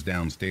rushes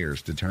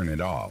downstairs to turn it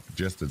off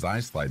just as I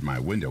slide my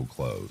window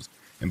closed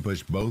and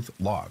push both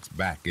locks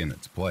back in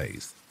its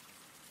place.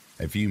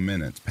 A few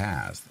minutes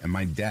pass and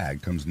my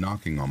dad comes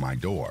knocking on my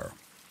door.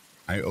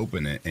 I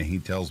open it and he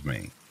tells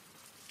me,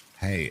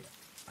 "Hey,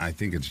 I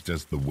think it's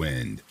just the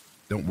wind.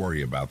 Don't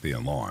worry about the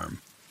alarm."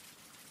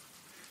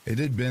 It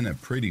had been a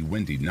pretty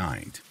windy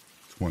night,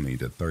 20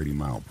 to 30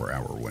 mile per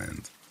hour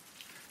winds,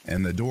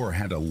 and the door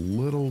had a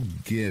little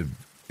give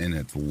in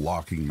its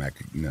locking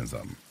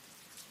mechanism.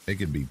 It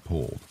could be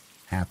pulled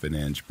half an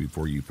inch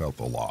before you felt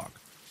the lock,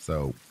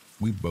 so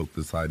we both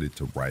decided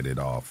to write it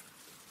off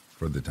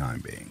for the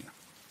time being.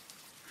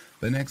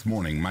 The next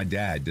morning, my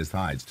dad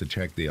decides to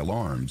check the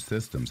alarm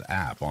systems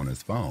app on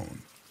his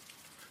phone.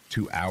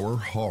 To our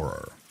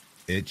horror,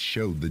 it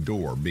showed the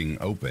door being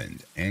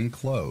opened and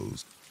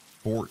closed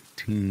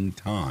 14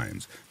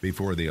 times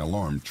before the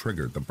alarm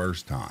triggered the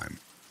first time.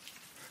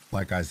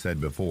 Like I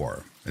said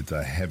before, it's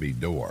a heavy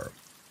door.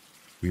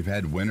 We've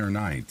had winter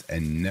nights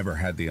and never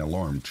had the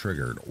alarm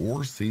triggered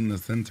or seen the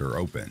sensor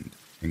opened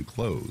and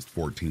closed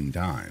 14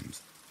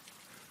 times.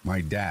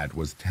 My dad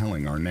was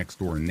telling our next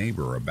door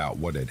neighbor about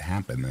what had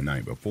happened the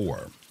night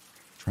before,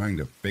 trying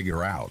to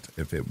figure out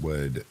if it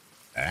would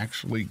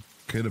actually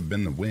could have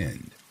been the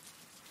wind.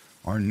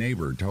 Our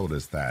neighbor told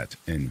us that,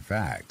 in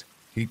fact,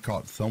 he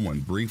caught someone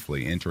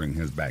briefly entering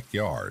his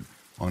backyard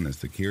on a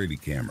security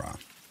camera.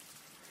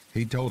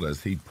 He told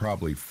us he'd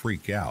probably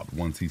freak out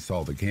once he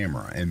saw the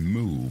camera and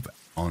move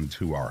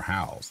onto our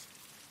house.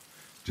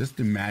 Just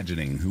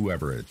imagining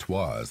whoever it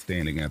was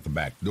standing at the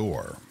back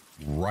door,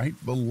 right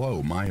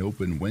below my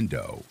open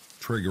window,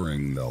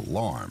 triggering the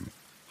alarm,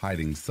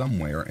 hiding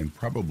somewhere and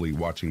probably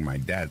watching my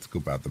dad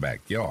scoop out the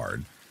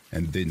backyard,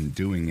 and then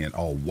doing it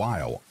all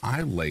while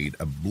I laid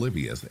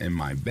oblivious in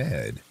my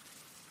bed,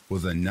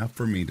 was enough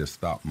for me to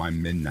stop my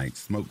midnight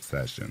smoke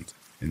sessions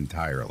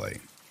entirely.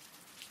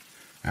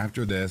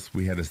 After this,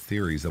 we had a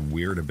series of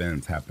weird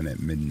events happen at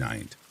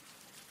midnight.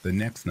 The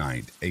next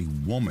night, a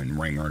woman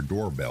rang our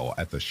doorbell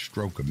at the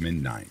stroke of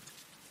midnight,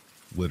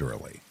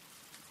 literally,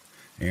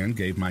 and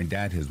gave my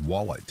dad his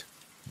wallet,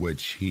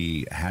 which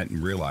he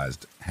hadn't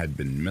realized had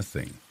been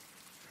missing.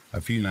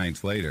 A few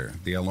nights later,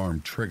 the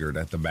alarm triggered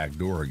at the back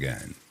door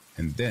again,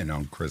 and then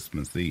on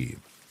Christmas Eve.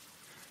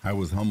 I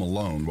was home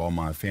alone while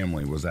my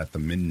family was at the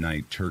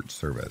midnight church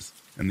service,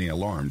 and the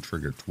alarm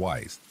triggered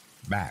twice,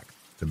 back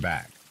to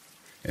back,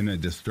 in a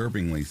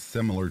disturbingly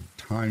similar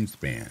time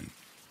span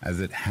as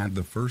it had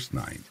the first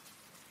night.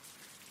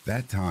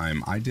 That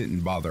time, I didn't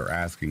bother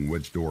asking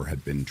which door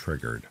had been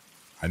triggered.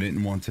 I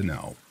didn't want to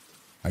know.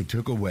 I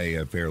took away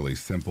a fairly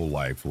simple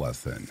life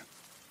lesson.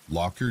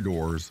 Lock your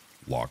doors,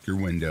 lock your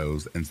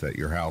windows, and set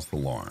your house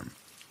alarm,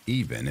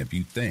 even if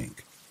you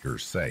think you're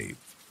safe.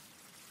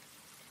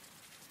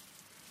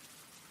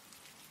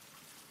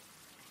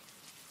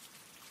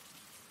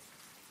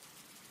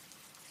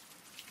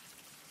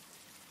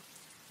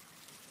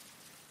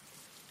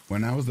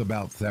 When I was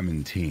about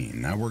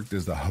 17, I worked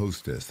as a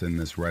hostess in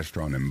this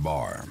restaurant and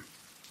bar.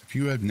 If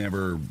you have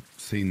never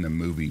seen the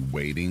movie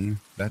Waiting,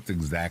 that's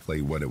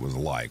exactly what it was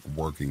like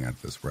working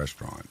at this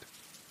restaurant.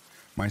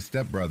 My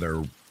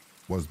stepbrother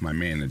was my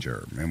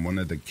manager, and one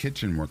of the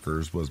kitchen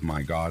workers was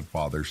my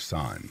godfather's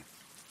son.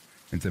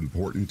 It's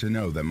important to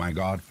know that my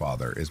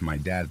godfather is my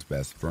dad's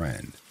best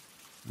friend.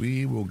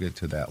 We will get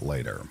to that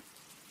later.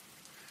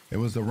 It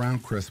was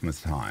around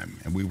Christmas time,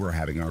 and we were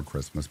having our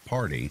Christmas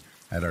party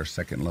at our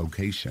second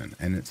location,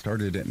 and it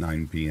started at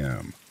 9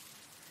 p.m.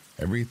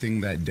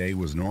 Everything that day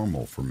was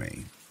normal for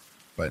me,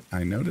 but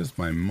I noticed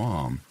my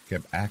mom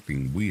kept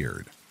acting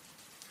weird.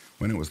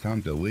 When it was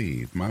time to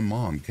leave, my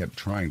mom kept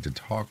trying to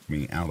talk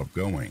me out of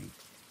going.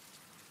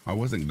 I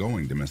wasn't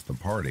going to miss the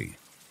party.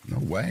 No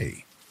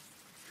way.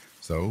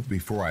 So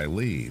before I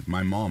leave,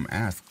 my mom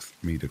asks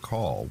me to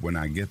call when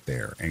I get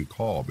there and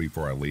call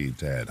before I leave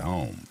to head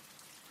home,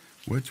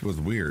 which was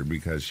weird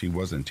because she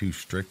wasn't too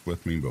strict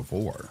with me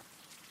before.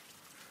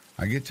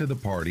 I get to the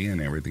party and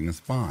everything is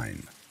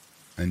fine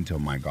until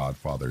my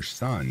godfather's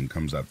son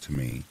comes up to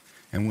me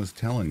and was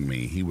telling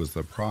me he was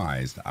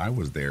surprised I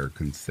was there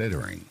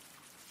considering.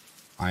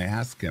 I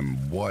asked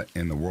him what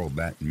in the world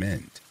that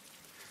meant,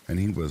 and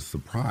he was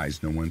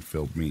surprised no one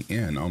filled me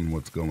in on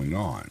what's going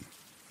on.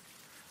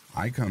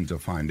 I come to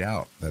find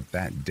out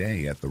that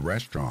day at the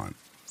restaurant,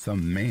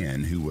 some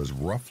man who was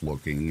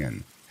rough-looking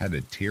and had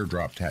a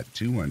teardrop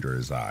tattoo under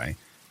his eye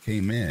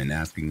came in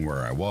asking where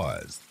I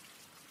was.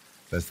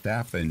 The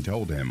staff then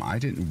told him I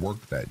didn't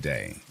work that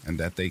day and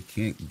that they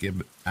can't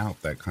give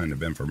out that kind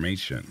of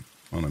information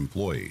on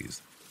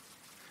employees.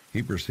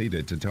 He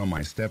proceeded to tell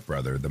my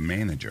stepbrother, the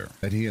manager,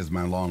 that he is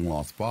my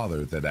long-lost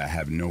father, that I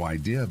have no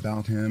idea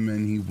about him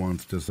and he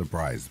wants to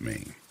surprise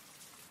me.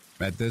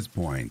 At this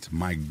point,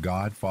 my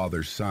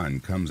godfather's son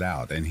comes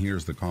out and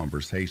hears the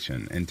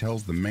conversation and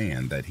tells the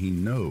man that he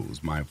knows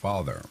my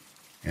father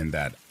and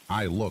that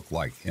I look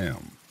like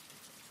him.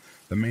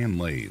 The man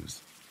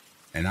leaves,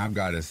 and I've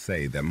got to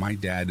say that my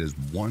dad is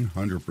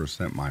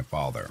 100% my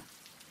father.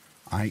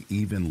 I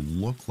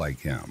even look like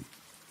him.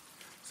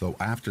 So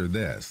after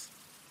this,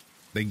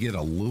 they get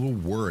a little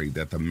worried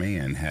that the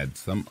man had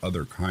some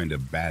other kind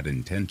of bad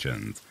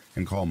intentions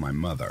and call my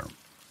mother.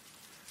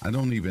 I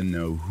don't even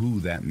know who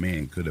that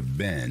man could have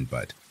been,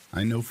 but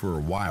I know for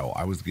a while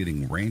I was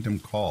getting random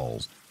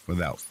calls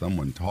without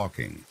someone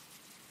talking,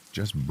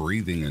 just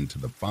breathing into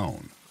the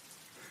phone,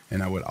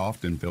 and I would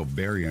often feel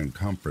very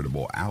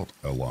uncomfortable out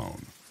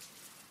alone.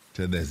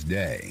 To this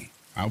day,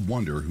 I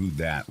wonder who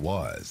that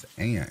was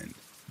and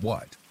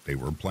what they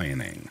were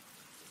planning.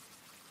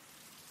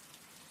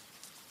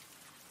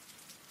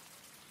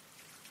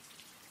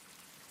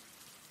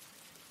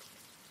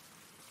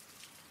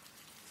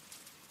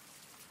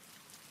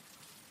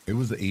 It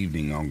was the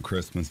evening on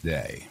Christmas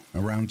Day,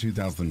 around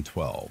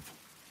 2012.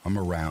 I'm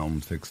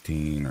around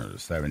 16 or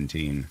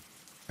 17,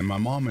 and my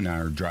mom and I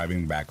are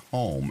driving back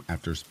home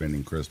after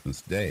spending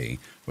Christmas Day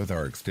with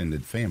our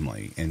extended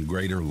family in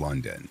Greater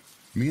London.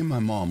 Me and my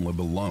mom live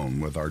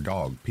alone with our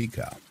dog,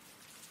 Pika.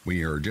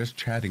 We are just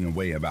chatting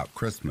away about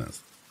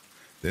Christmas.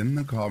 Then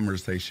the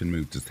conversation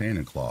moved to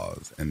Santa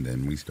Claus, and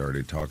then we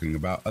started talking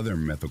about other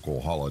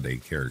mythical holiday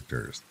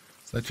characters,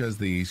 such as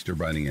the Easter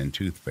Bunny and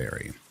Tooth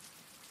Fairy.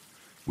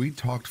 We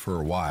talked for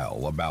a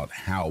while about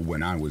how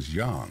when I was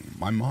young,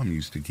 my mom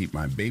used to keep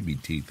my baby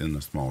teeth in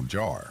a small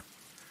jar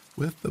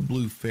with the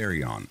blue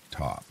fairy on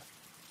top.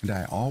 And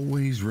I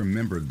always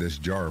remembered this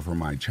jar from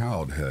my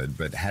childhood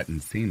but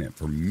hadn't seen it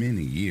for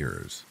many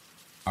years.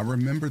 I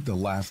remembered the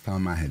last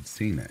time I had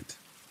seen it.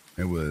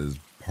 It was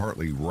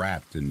partly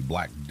wrapped in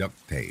black duct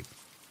tape,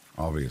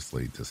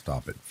 obviously to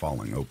stop it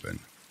falling open.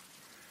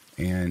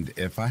 And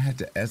if I had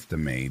to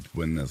estimate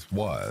when this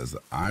was,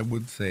 I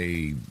would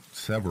say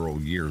several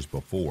years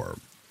before,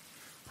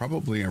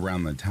 probably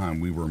around the time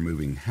we were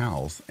moving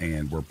house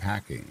and were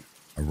packing,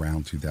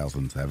 around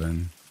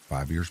 2007,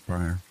 5 years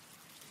prior.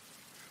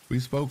 We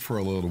spoke for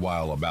a little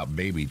while about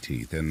baby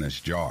teeth in this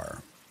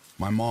jar,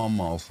 my mom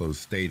also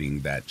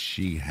stating that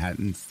she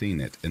hadn't seen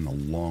it in a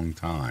long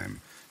time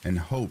and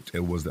hoped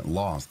it wasn't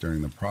lost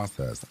during the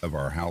process of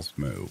our house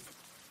move.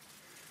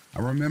 I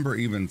remember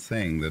even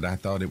saying that I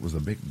thought it was a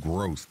bit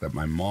gross that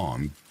my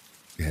mom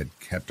had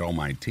kept all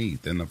my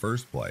teeth in the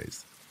first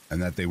place,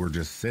 and that they were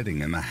just sitting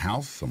in the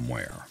house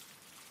somewhere.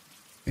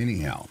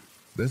 Anyhow,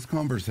 this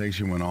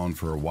conversation went on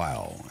for a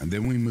while, and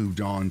then we moved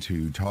on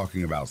to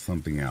talking about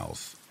something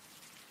else.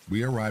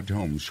 We arrived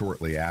home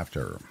shortly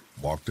after,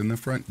 walked in the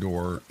front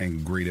door,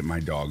 and greeted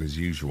my dog as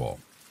usual.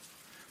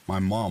 My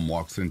mom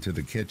walks into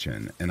the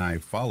kitchen, and I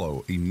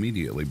follow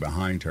immediately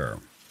behind her.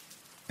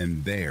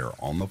 And there,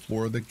 on the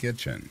floor of the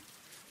kitchen,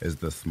 is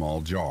the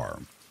small jar,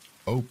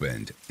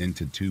 opened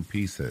into two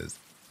pieces,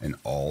 and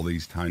all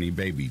these tiny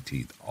baby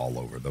teeth all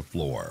over the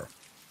floor.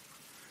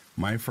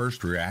 My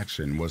first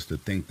reaction was to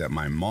think that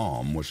my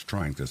mom was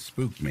trying to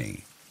spook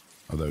me,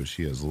 although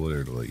she has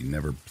literally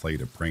never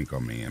played a prank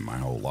on me in my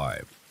whole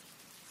life.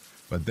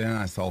 But then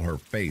I saw her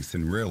face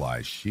and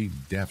realized she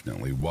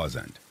definitely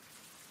wasn't.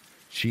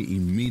 She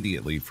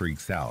immediately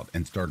freaks out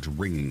and starts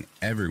ringing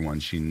everyone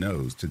she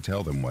knows to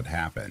tell them what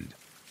happened.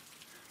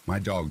 My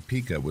dog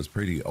Pika was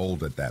pretty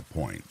old at that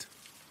point,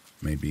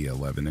 maybe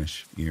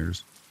 11-ish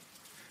years,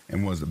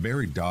 and was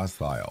very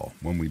docile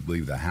when we'd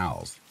leave the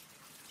house.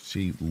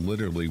 She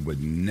literally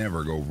would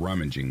never go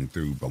rummaging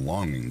through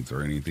belongings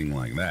or anything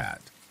like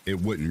that.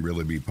 It wouldn't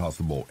really be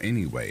possible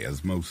anyway,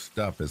 as most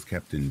stuff is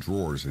kept in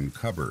drawers and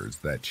cupboards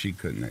that she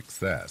couldn't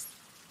access.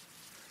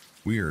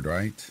 Weird,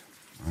 right?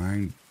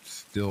 I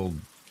still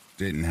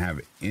didn't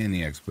have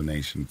any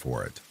explanation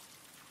for it.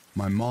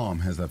 My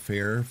mom has a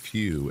fair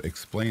few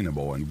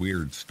explainable and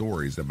weird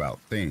stories about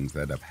things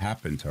that have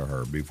happened to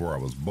her before I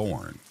was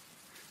born,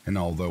 and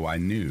although I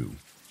knew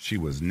she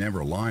was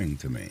never lying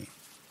to me,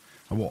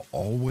 I will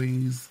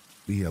always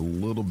be a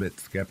little bit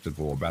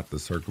skeptical about the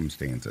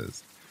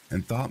circumstances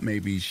and thought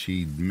maybe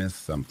she'd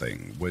missed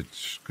something,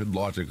 which could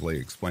logically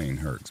explain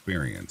her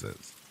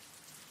experiences.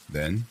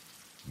 Then,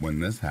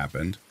 when this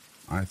happened,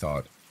 I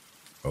thought,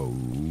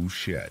 oh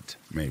shit,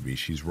 maybe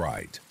she's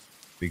right,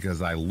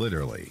 because I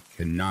literally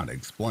cannot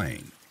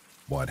explain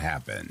what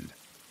happened.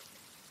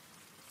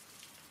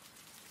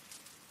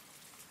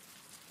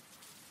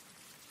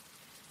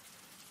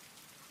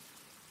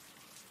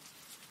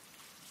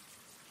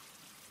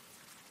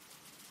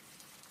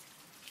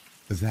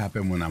 This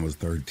happened when I was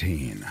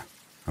 13.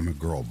 I'm a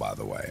girl, by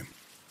the way.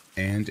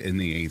 And in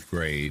the 8th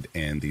grade,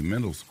 and the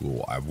middle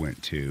school I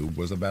went to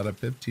was about a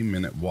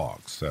 15-minute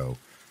walk, so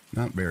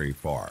not very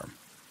far.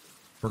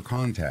 For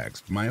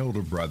context, my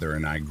older brother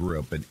and I grew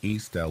up in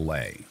East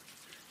LA,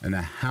 in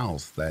a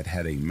house that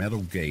had a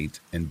metal gate,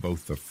 and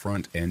both the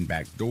front and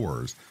back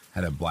doors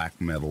had a black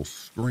metal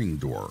screen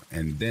door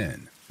and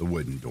then the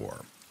wooden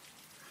door.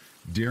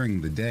 During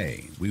the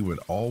day, we would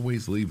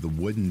always leave the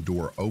wooden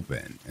door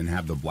open and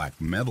have the black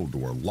metal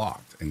door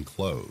locked and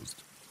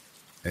closed.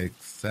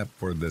 Except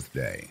for this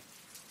day.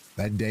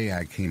 That day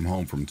I came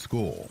home from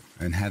school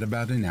and had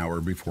about an hour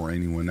before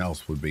anyone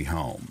else would be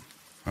home.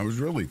 I was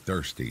really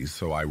thirsty,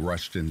 so I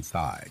rushed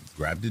inside,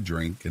 grabbed a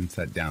drink, and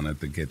sat down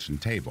at the kitchen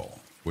table,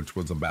 which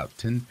was about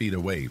 10 feet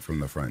away from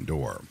the front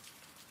door.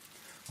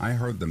 I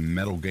heard the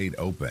metal gate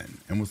open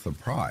and was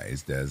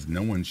surprised, as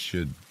no one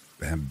should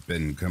have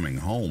been coming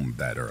home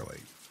that early.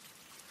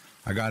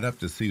 I got up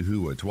to see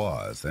who it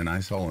was, and I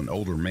saw an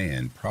older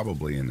man,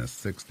 probably in his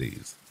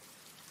 60s.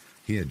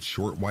 He had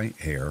short white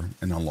hair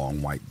and a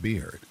long white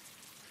beard.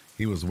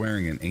 He was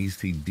wearing an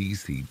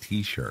AC/DC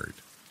t-shirt,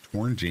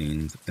 torn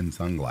jeans, and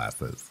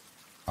sunglasses.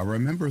 I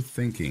remember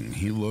thinking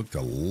he looked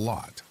a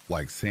lot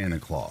like Santa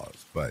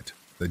Claus, but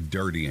the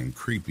dirty and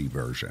creepy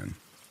version.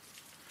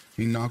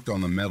 He knocked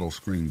on the metal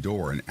screen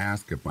door and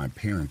asked if my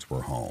parents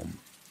were home.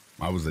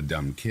 I was a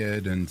dumb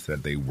kid and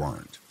said they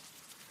weren't.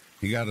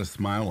 He got a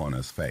smile on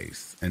his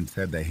face and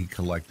said that he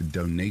collected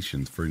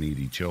donations for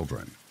needy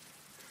children.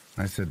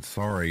 I said,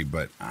 sorry,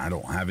 but I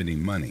don't have any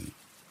money.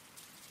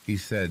 He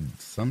said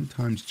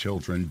sometimes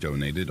children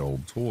donated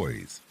old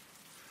toys.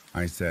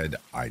 I said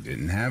I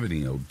didn't have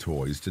any old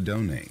toys to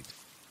donate.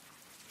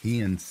 He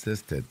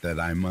insisted that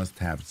I must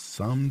have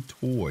some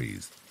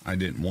toys I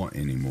didn't want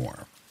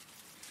anymore.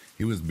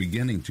 He was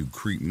beginning to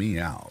creep me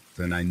out,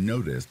 and I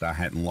noticed I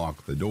hadn't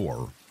locked the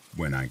door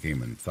when I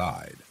came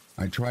inside.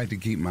 I tried to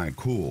keep my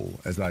cool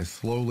as I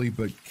slowly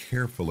but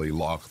carefully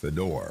locked the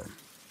door.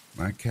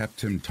 I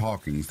kept him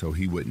talking so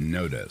he wouldn't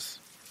notice.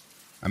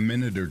 A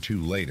minute or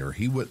two later,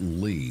 he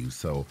wouldn't leave,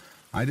 so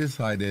I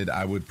decided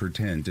I would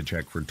pretend to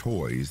check for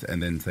toys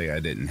and then say I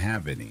didn't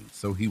have any,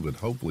 so he would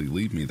hopefully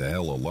leave me the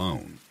hell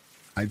alone.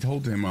 I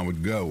told him I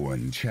would go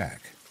and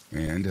check,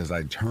 and as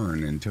I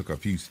turned and took a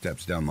few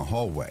steps down the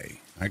hallway,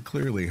 I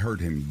clearly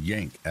heard him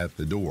yank at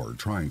the door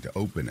trying to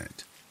open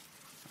it.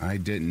 I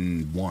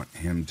didn't want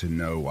him to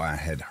know I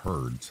had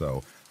heard,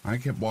 so I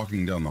kept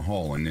walking down the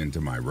hall and into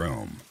my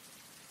room.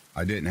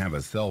 I didn't have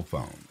a cell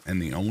phone,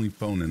 and the only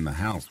phone in the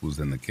house was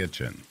in the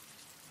kitchen.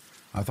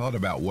 I thought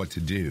about what to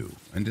do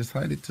and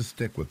decided to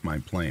stick with my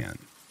plan.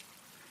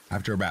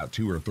 After about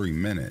 2 or 3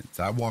 minutes,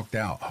 I walked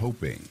out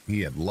hoping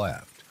he had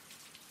left.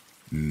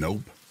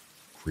 Nope.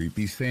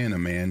 Creepy Santa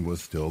Man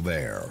was still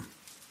there.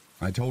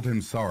 I told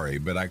him sorry,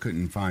 but I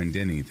couldn't find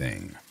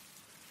anything.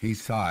 He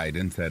sighed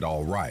and said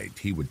all right,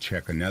 he would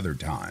check another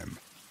time.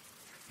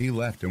 He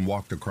left and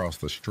walked across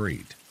the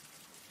street.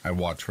 I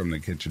watched from the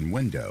kitchen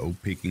window,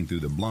 peeking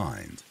through the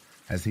blinds,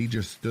 as he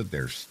just stood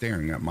there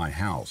staring at my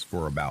house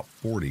for about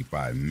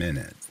 45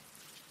 minutes.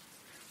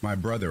 My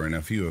brother and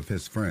a few of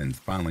his friends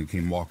finally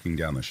came walking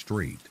down the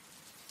street.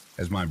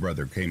 As my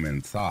brother came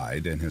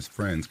inside and his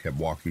friends kept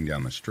walking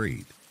down the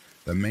street,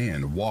 the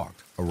man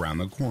walked around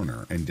the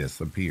corner and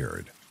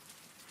disappeared.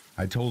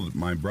 I told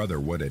my brother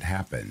what had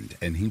happened,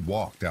 and he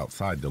walked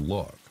outside to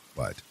look,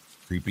 but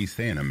Creepy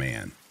Santa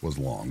Man was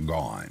long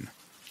gone.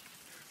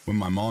 When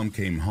my mom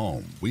came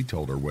home, we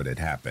told her what had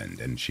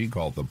happened, and she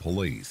called the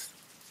police.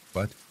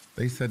 But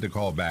they said to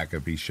call back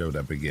if he showed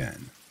up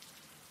again.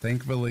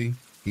 Thankfully,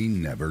 he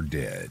never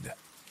did.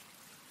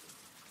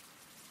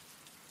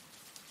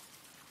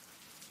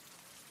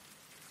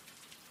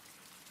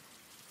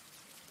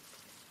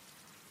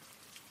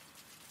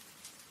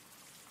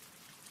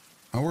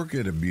 I work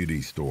at a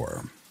beauty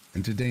store,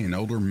 and today an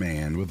older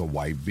man with a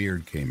white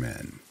beard came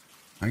in.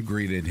 I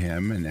greeted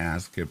him and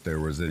asked if there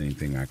was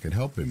anything I could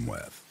help him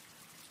with.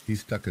 He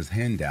stuck his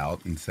hand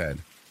out and said,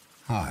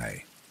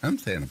 "Hi, I'm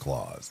Santa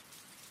Claus."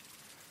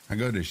 I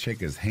go to shake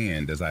his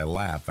hand as I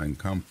laugh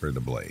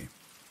uncomfortably.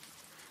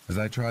 As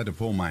I try to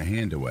pull my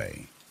hand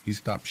away, he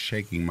stops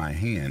shaking my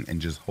hand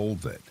and just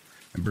holds it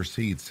and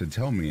proceeds to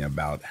tell me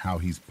about how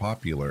he's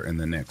popular in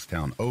the next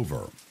town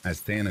over as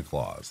Santa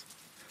Claus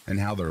and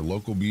how their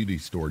local beauty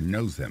store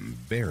knows him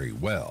very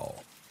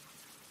well.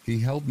 He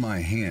held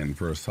my hand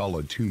for a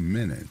solid 2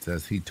 minutes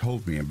as he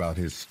told me about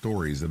his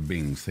stories of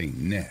being Saint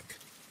Nick.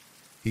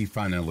 He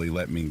finally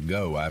let me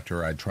go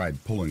after I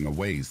tried pulling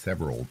away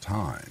several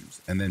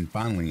times, and then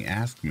finally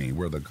asked me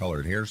where the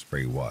colored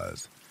hairspray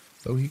was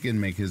so he can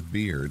make his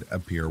beard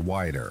appear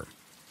whiter.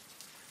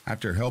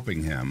 After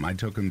helping him, I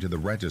took him to the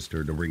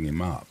register to ring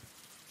him up,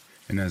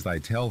 and as I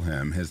tell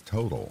him his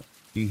total,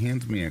 he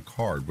hands me a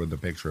card with a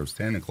picture of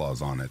Santa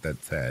Claus on it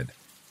that said,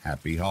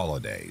 "Happy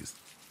Holidays."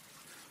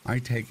 I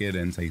take it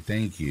and say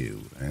thank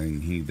you,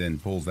 and he then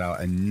pulls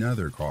out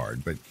another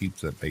card but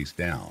keeps it face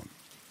down.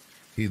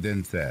 He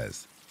then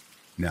says,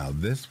 "Now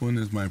this one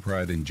is my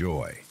pride and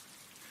joy.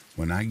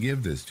 When I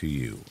give this to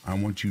you, I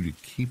want you to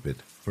keep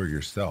it for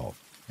yourself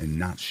and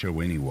not show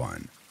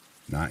anyone.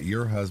 Not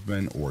your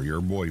husband or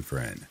your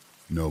boyfriend.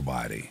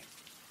 Nobody."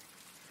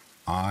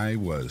 I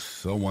was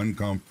so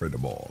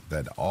uncomfortable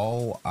that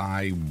all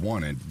I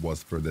wanted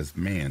was for this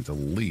man to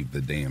leave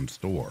the damn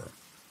store.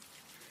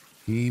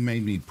 He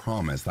made me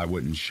promise I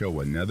wouldn't show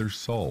another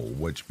soul,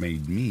 which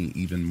made me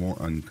even more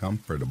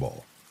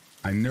uncomfortable.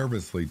 I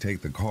nervously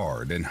take the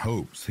card in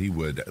hopes he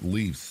would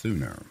leave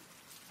sooner.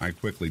 I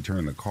quickly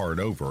turn the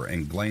card over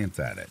and glance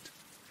at it,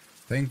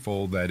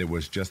 thankful that it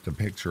was just a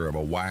picture of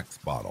a wax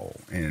bottle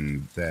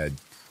and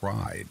said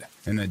pride,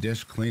 and a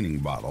dish cleaning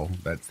bottle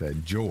that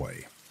said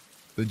joy.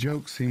 The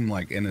jokes seemed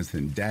like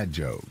innocent dad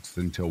jokes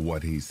until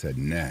what he said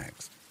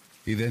next.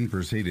 He then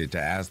proceeded to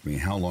ask me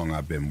how long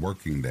I've been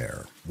working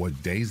there,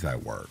 what days I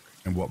work,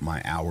 and what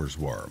my hours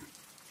were.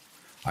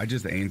 I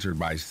just answered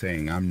by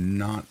saying I'm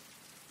not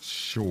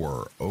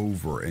sure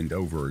over and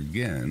over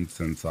again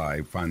since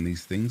I find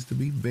these things to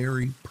be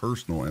very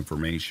personal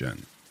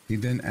information. He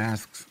then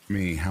asks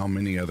me how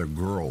many other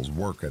girls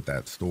work at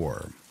that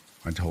store.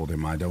 I told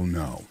him I don't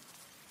know.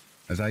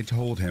 As I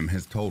told him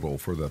his total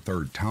for the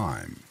third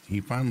time, he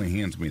finally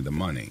hands me the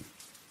money.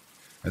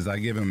 As I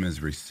give him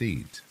his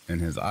receipt and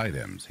his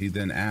items, he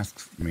then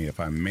asks me if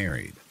I'm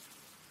married.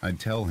 I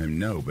tell him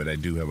no, but I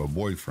do have a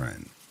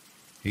boyfriend.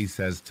 He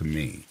says to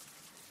me,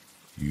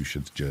 "You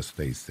should just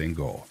stay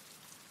single.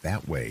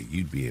 That way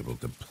you'd be able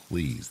to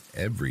please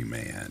every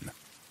man."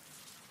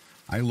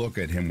 I look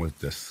at him with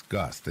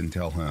disgust and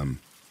tell him,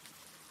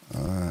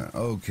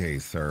 "Okay,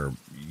 sir,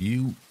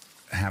 you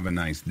have a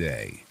nice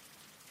day."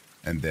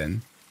 And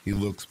then he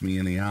looks me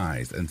in the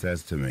eyes and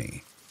says to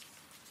me,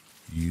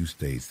 "You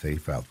stay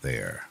safe out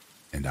there,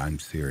 and I'm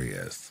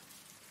serious."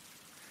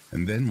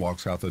 And then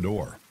walks out the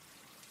door.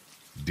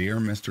 Dear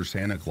Mr.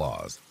 Santa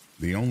Claus,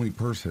 the only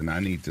person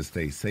I need to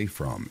stay safe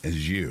from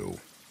is you.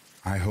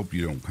 I hope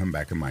you don't come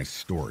back in my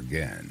store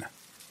again.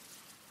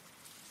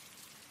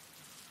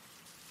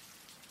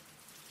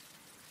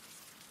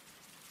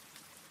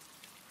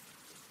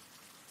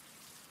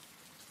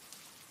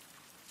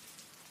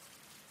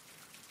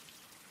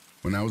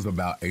 When I was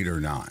about 8 or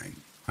 9,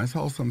 I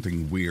saw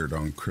something weird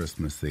on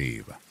Christmas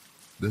Eve.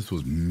 This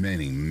was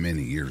many,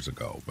 many years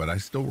ago, but I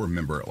still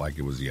remember it like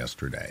it was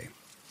yesterday.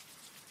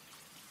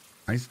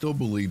 I still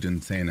believed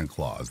in Santa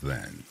Claus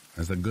then,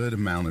 as a good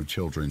amount of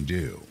children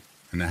do,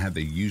 and I had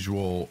the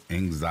usual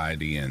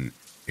anxiety and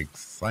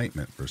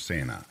excitement for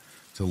Santa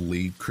to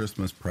leave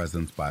Christmas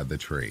presents by the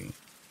tree.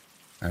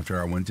 After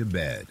I went to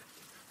bed,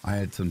 I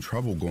had some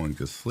trouble going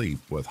to sleep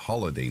with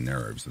holiday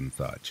nerves and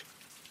such.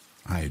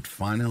 I had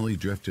finally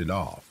drifted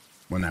off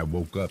when I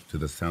woke up to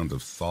the sound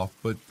of soft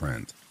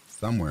footprints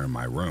somewhere in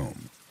my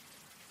room.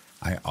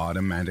 I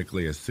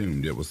automatically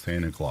assumed it was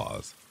Santa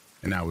Claus,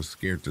 and I was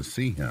scared to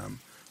see him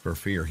for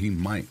fear he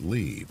might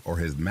leave or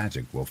his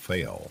magic will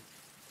fail.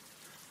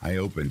 I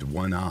opened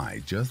one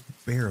eye just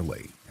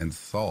barely and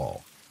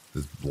saw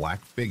this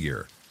black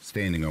figure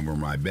standing over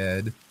my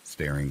bed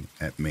staring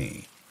at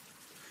me.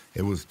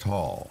 It was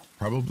tall,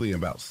 probably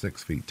about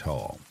 6 feet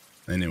tall,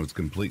 and it was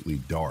completely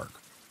dark.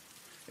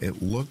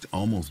 It looked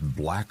almost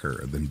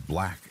blacker than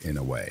black in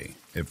a way,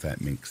 if that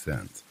makes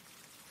sense.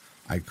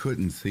 I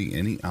couldn't see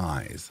any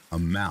eyes, a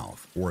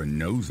mouth, or a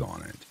nose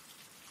on it,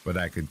 but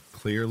I could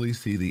clearly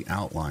see the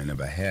outline of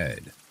a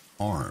head,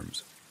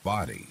 arms,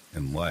 body,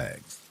 and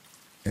legs.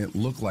 It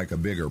looked like a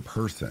bigger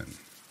person,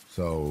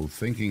 so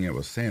thinking it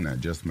was Santa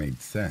just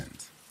made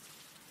sense.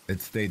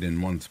 It stayed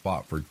in one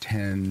spot for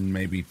 10,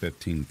 maybe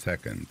 15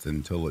 seconds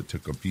until it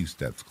took a few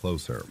steps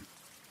closer.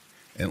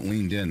 It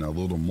leaned in a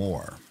little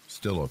more,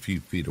 still a few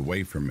feet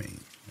away from me,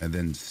 and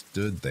then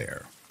stood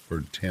there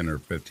for 10 or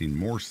 15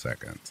 more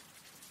seconds.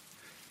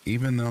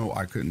 Even though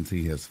I couldn't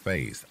see his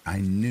face, I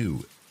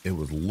knew it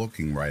was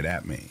looking right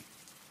at me.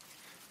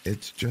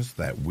 It's just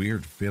that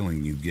weird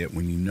feeling you get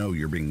when you know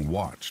you're being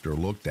watched or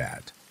looked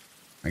at.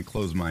 I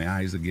closed my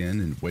eyes again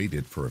and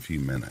waited for a few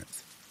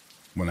minutes.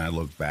 When I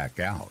looked back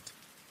out,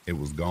 it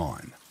was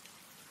gone.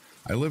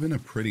 I live in a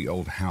pretty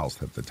old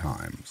house at the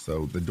time,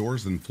 so the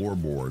doors and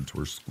floorboards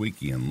were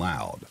squeaky and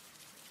loud.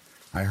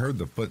 I heard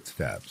the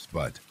footsteps,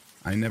 but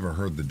I never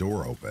heard the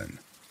door open.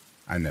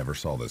 I never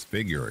saw this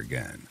figure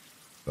again,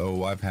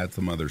 though I've had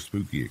some other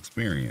spooky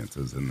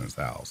experiences in this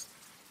house.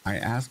 I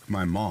asked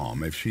my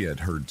mom if she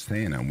had heard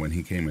Santa when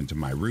he came into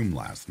my room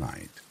last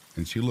night,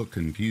 and she looked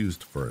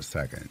confused for a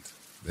second.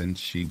 Then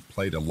she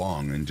played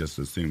along and just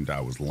assumed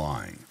I was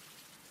lying.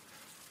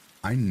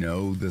 I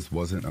know this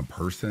wasn't a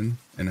person,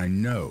 and I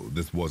know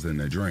this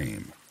wasn't a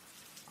dream.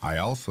 I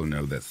also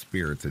know that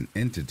spirits and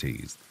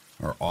entities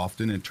are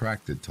often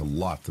attracted to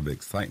lots of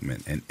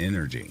excitement and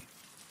energy,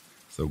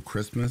 so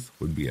Christmas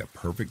would be a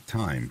perfect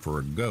time for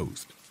a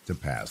ghost to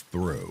pass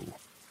through.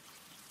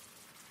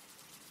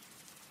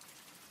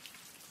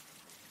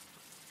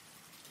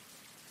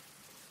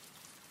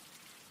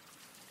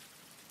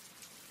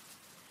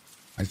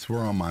 I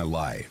swear on my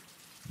life,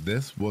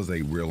 this was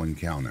a real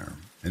encounter,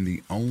 and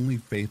the only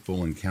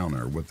faithful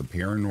encounter with the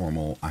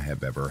paranormal I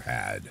have ever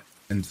had.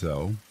 And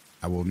so,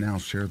 I will now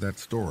share that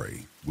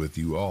story with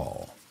you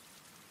all.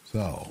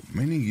 So,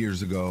 many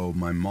years ago,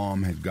 my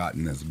mom had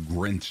gotten this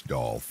Grinch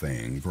doll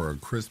thing for a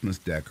Christmas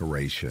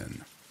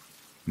decoration.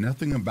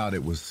 Nothing about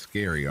it was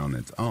scary on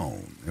its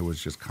own, it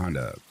was just kind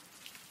of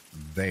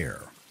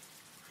there.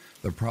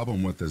 The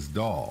problem with this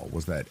doll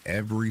was that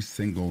every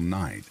single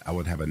night I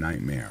would have a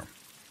nightmare.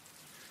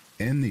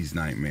 In these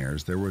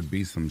nightmares, there would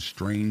be some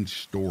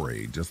strange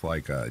story, just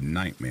like a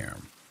nightmare.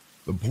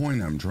 The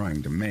point I'm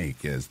trying to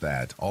make is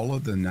that all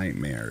of the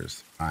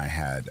nightmares I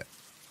had,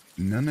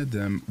 none of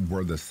them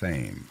were the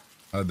same,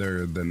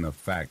 other than the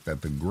fact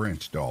that the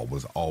Grinch doll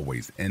was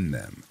always in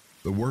them.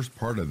 The worst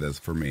part of this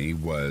for me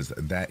was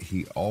that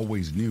he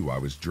always knew I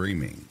was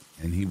dreaming,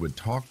 and he would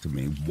talk to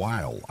me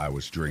while I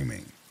was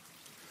dreaming.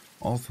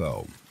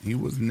 Also, he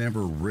was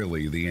never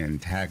really the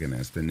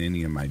antagonist in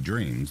any of my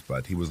dreams,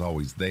 but he was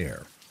always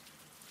there.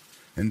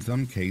 In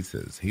some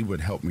cases, he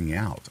would help me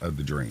out of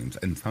the dreams,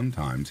 and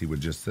sometimes he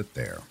would just sit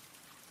there.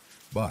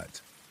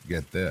 But,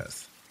 get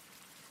this,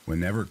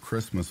 whenever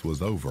Christmas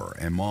was over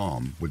and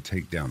Mom would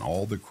take down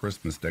all the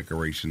Christmas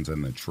decorations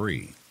in the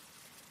tree,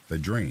 the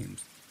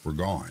dreams were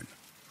gone.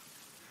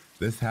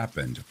 This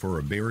happened for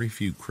a very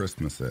few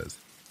Christmases.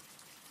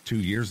 2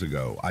 years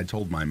ago, I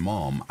told my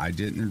mom I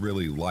didn't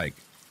really like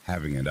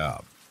having it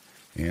up,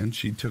 and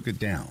she took it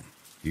down.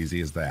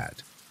 Easy as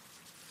that.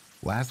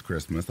 Last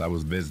Christmas, I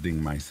was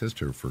visiting my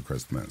sister for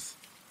Christmas.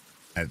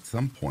 At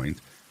some point,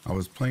 I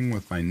was playing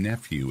with my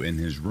nephew in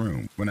his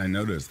room when I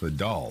noticed the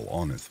doll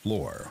on his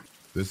floor.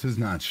 This is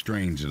not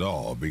strange at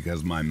all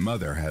because my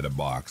mother had a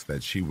box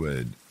that she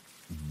would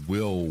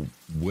will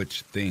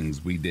which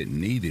things we didn't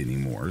need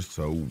anymore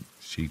so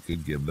she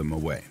could give them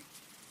away.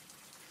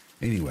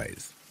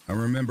 Anyways, I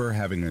remember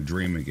having a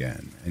dream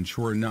again, and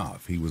sure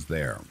enough, he was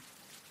there.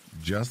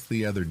 Just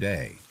the other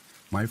day,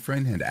 my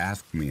friend had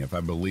asked me if I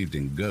believed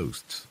in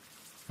ghosts.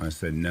 I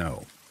said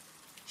no.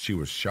 She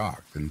was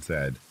shocked and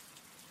said,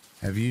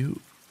 "Have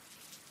you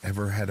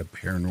ever had a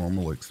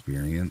paranormal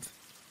experience?"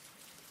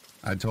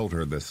 I told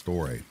her this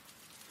story.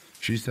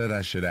 She said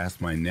I should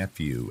ask my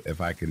nephew if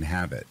I can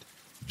have it,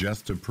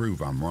 just to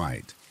prove I'm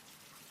right.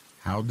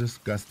 How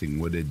disgusting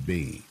would it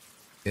be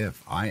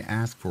if I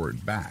asked for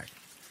it back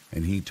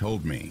and he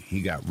told me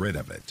he got rid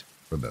of it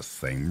for the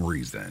same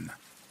reason?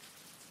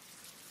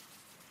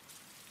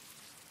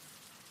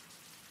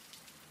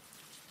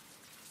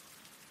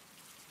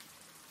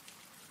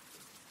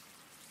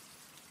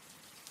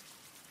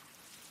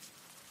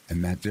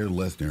 And that, dear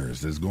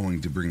listeners, is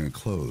going to bring a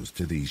close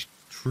to these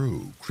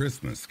true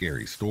Christmas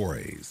scary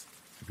stories.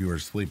 If you are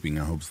sleeping,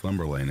 I hope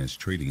Slumberland is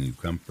treating you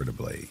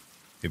comfortably.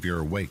 If you're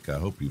awake, I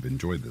hope you've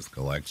enjoyed this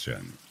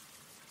collection.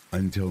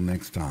 Until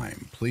next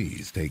time,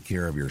 please take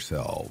care of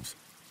yourselves.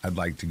 I'd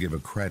like to give a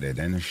credit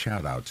and a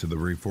shout out to the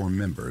reform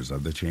members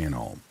of the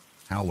channel.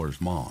 Howler's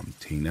mom,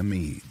 Tina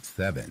Mead,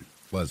 7,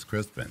 Les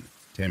Crispin,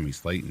 Tammy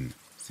Slayton,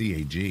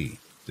 CAG,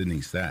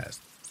 Denise S.,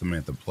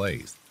 Samantha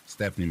Place,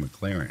 Stephanie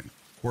McLaren,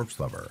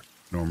 Corpse Lover,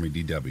 Normie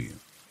DW,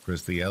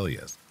 Christy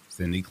Elias,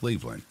 Cindy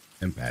Cleveland,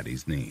 and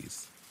Patty's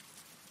niece.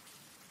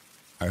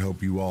 I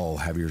hope you all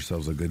have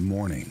yourselves a good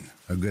morning,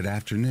 a good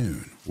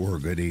afternoon, or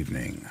a good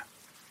evening.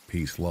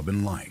 Peace, love,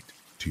 and light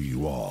to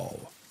you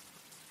all.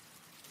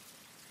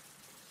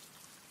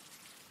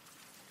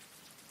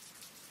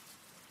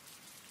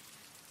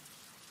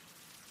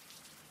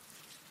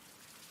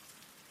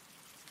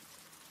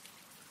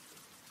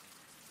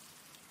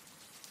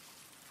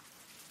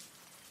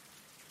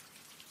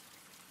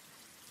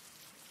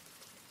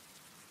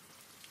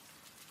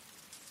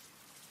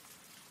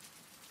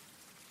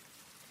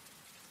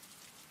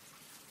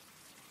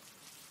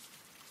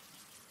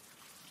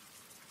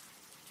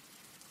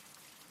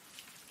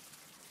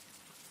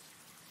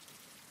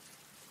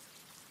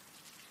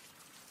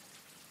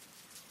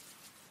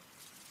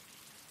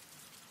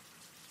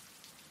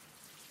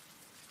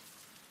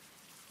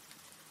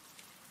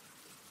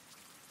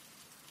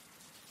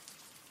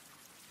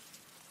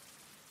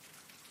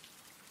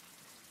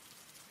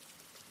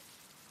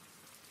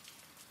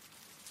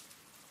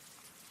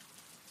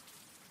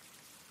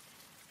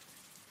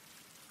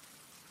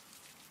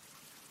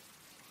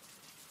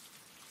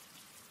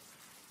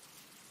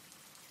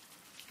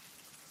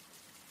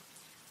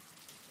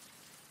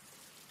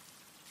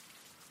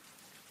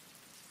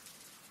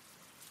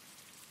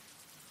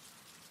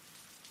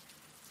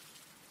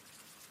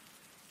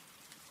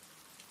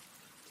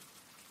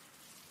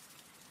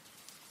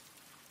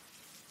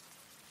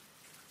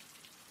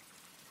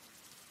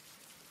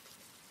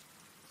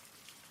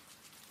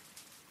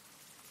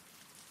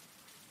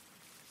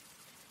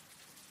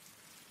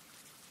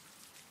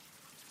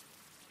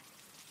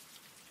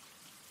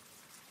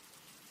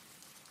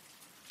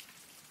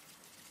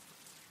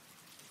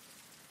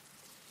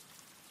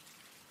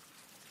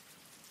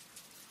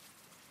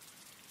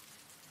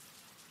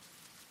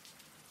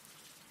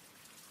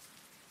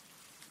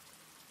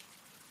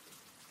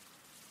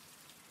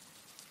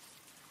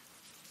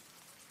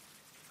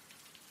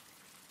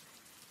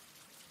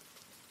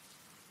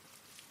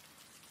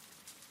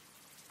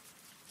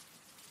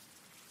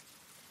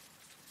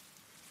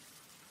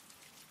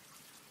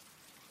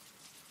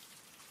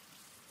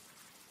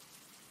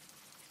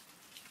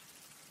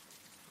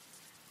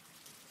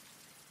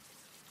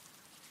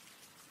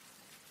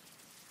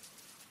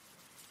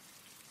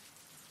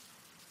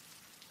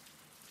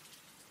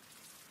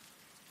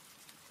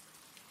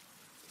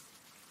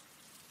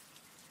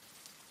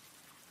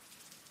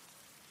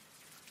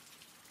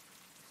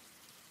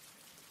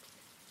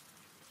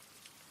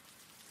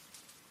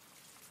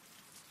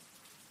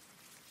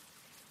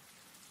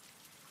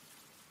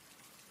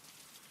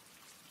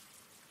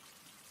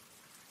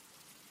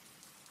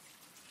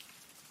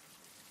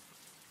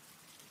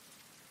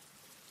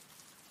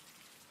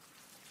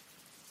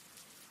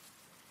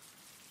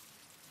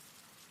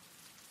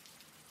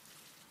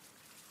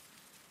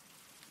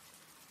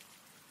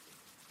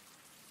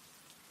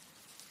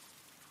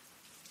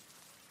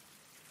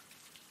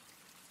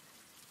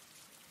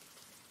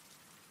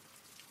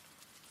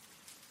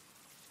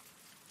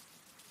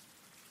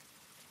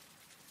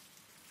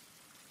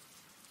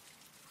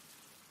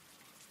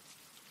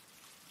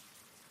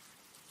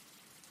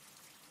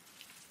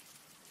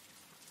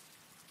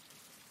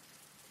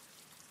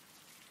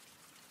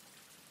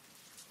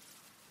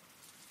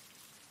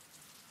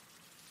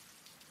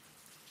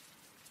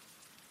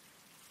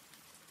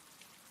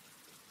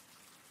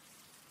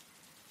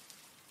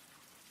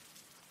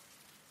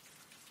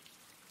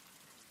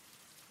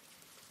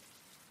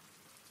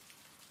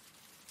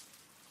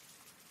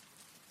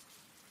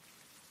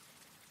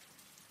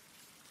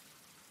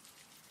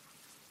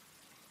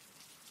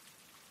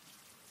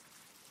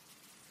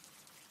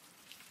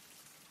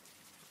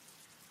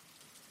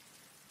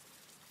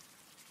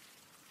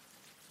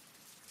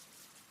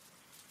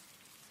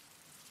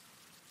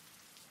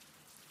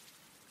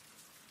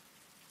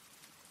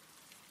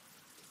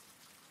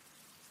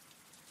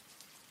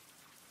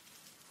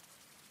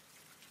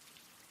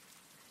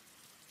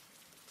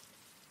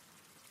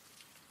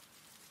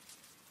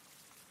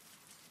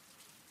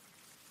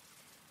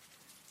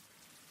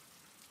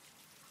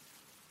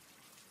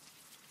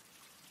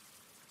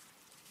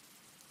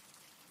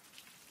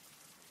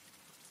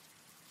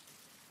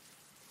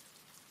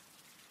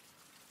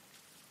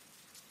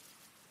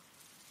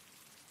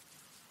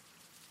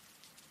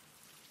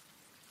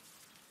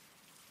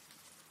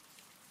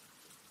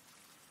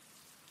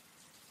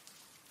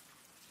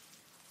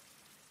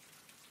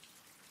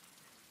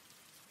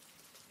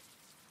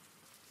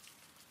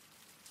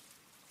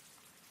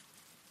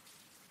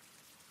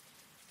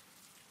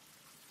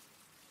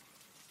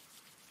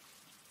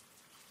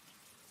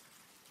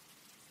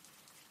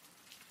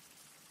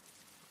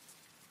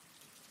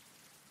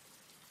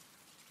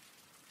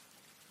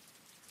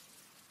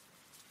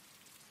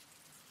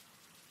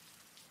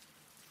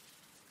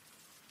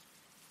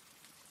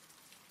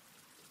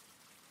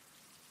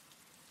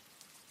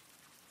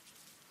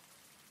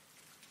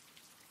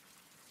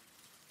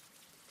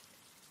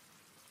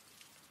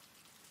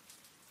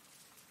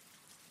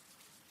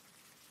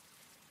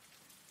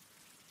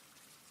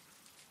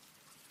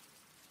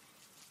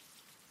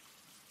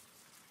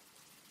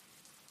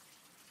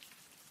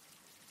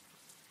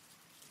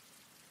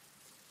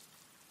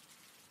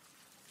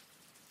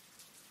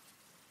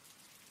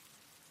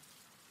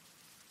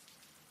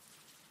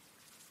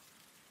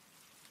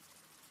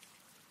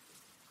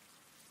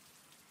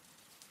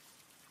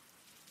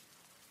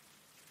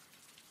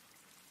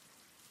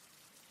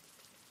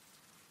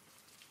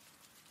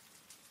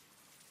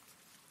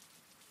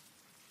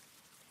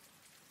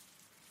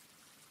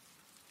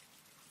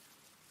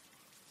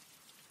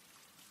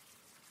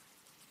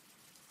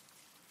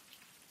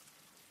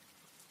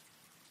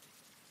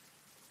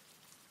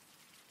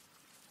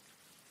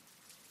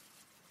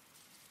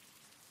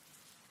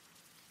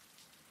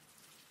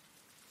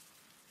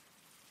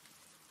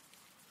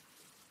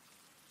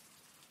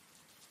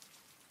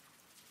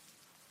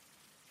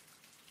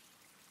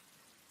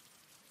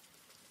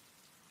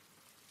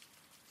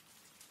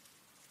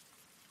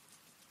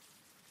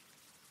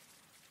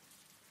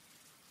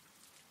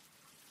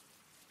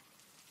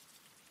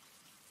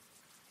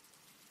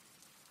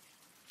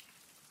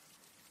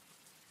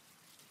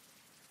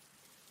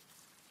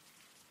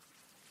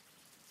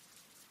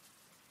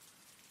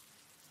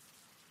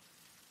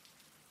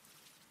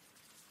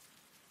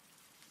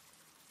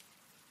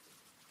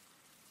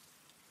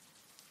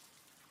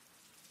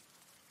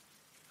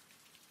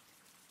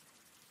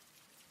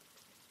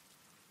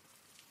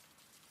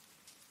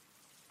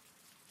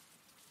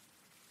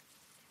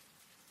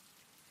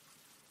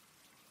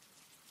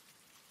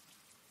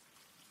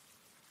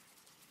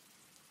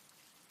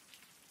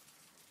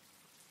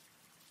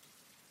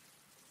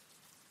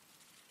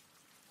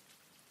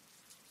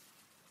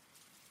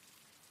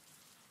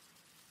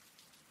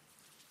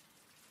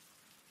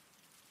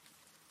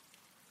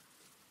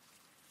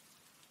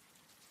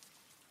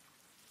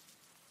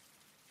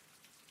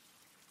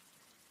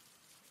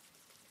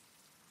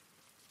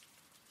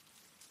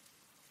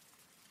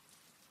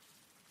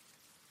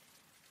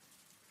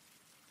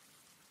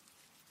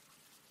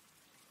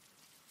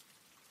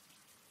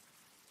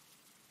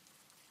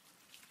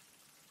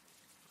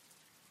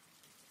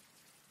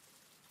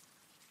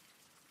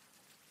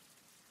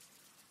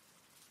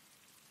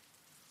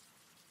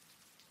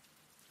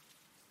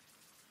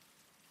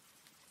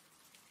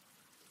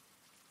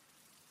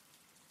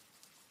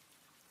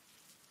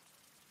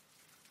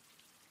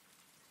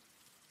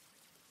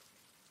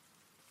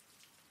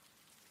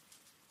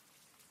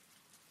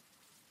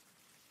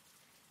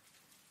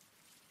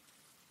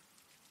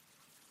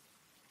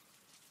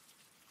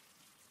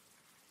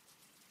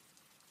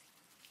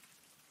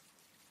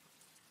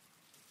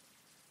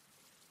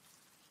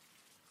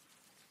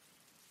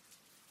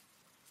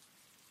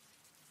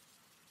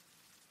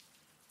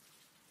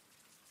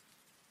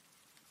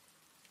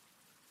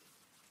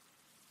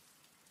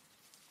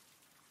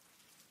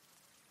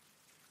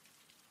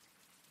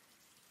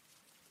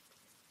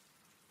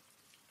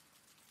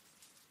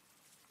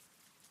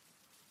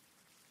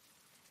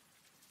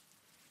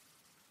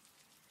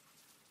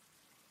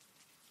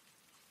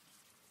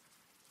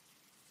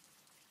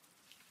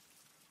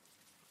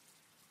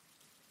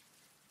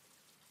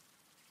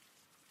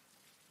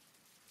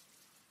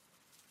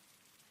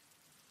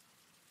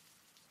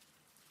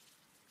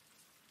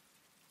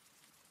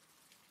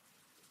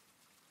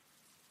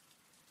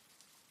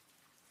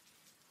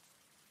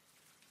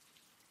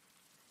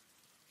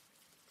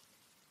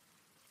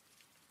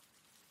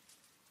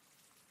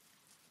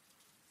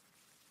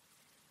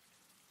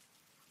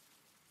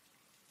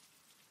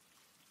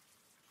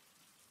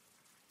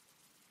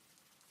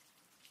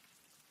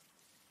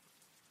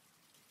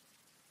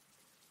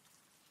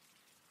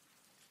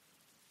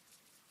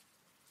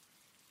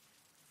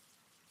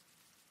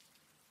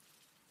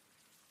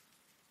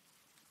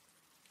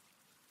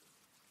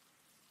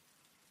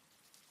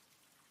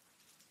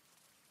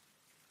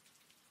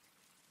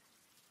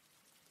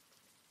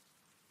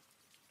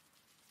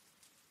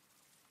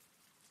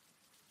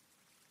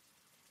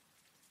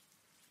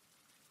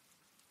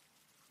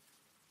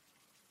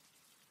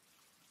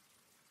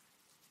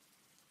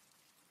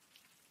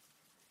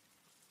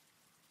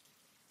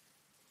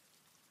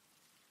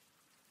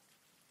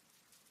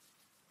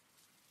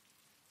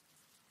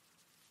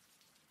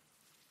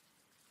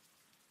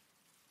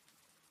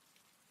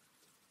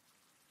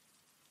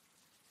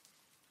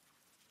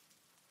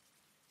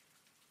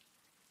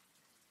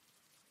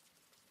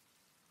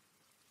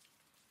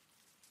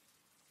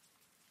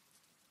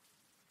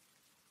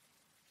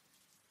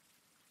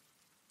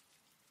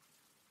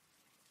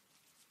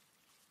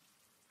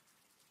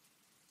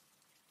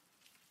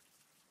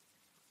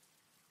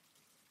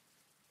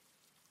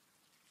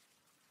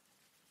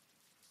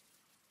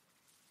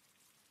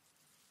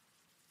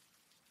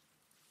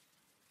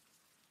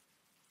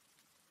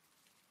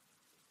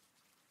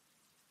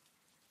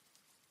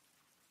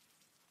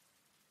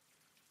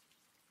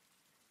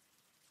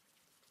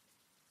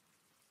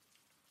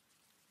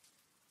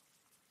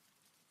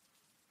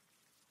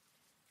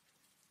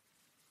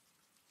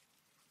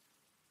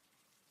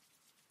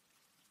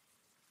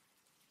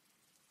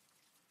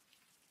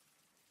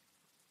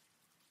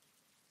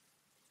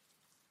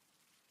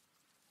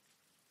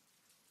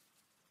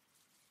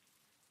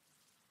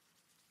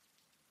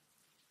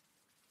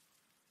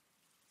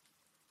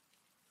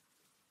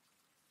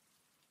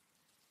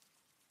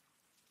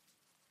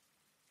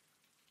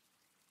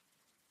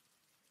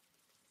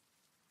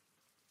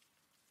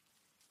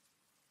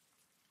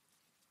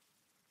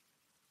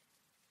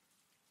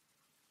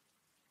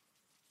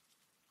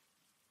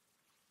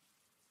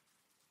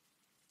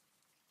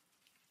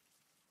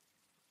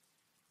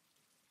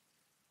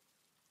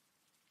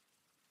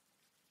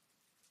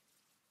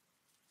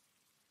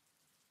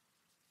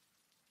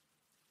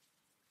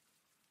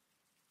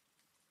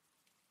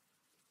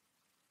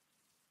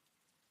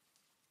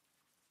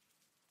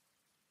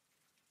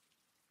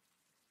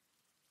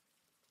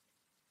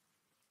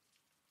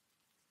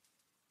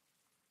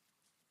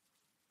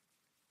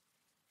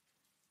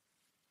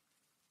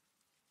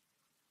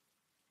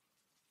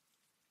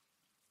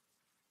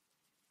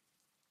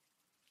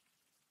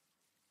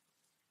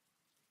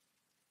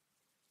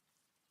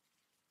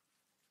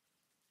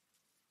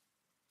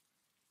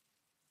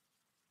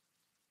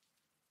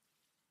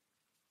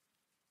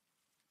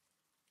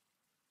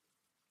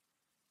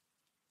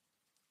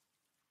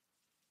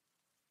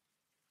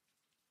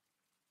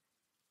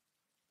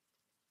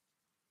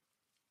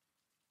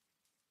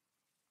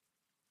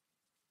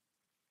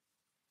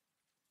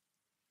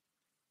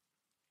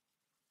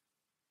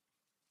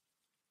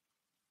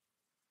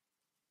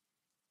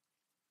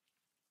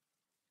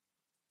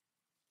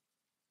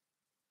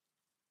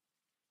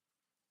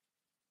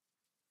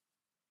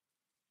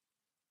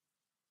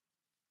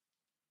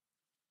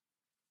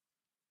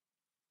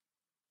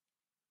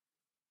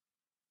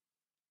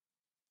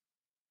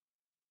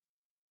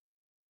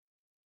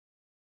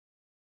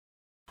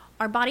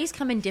 Our bodies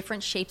come in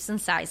different shapes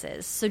and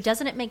sizes, so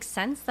doesn't it make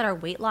sense that our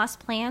weight loss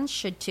plans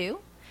should too?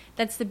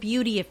 That's the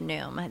beauty of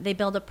Noom. They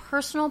build a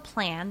personal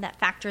plan that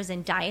factors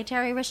in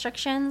dietary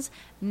restrictions,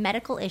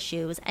 medical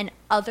issues, and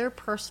other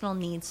personal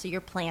needs so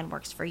your plan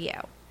works for you.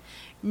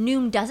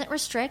 Noom doesn't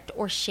restrict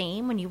or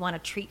shame when you want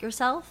to treat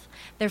yourself.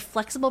 Their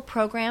flexible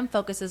program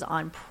focuses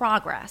on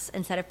progress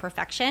instead of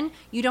perfection.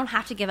 You don't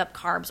have to give up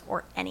carbs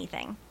or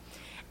anything.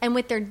 And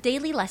with their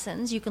daily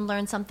lessons, you can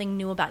learn something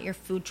new about your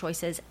food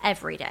choices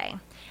every day.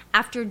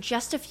 After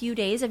just a few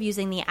days of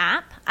using the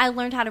app, I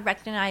learned how to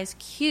recognize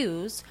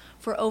cues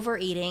for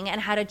overeating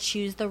and how to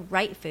choose the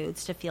right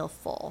foods to feel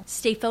full.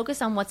 Stay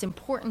focused on what's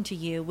important to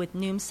you with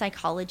Noom's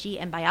psychology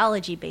and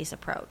biology-based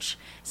approach.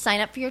 Sign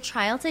up for your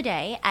trial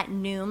today at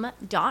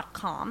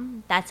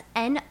Noom.com. That's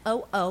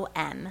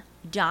Noom.com.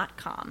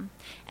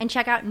 And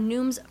check out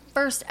Noom's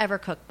first ever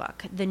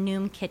cookbook, The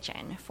Noom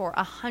Kitchen, for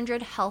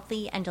 100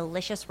 healthy and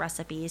delicious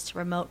recipes to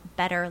promote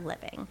better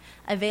living.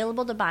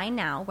 Available to buy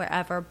now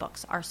wherever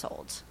books are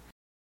sold.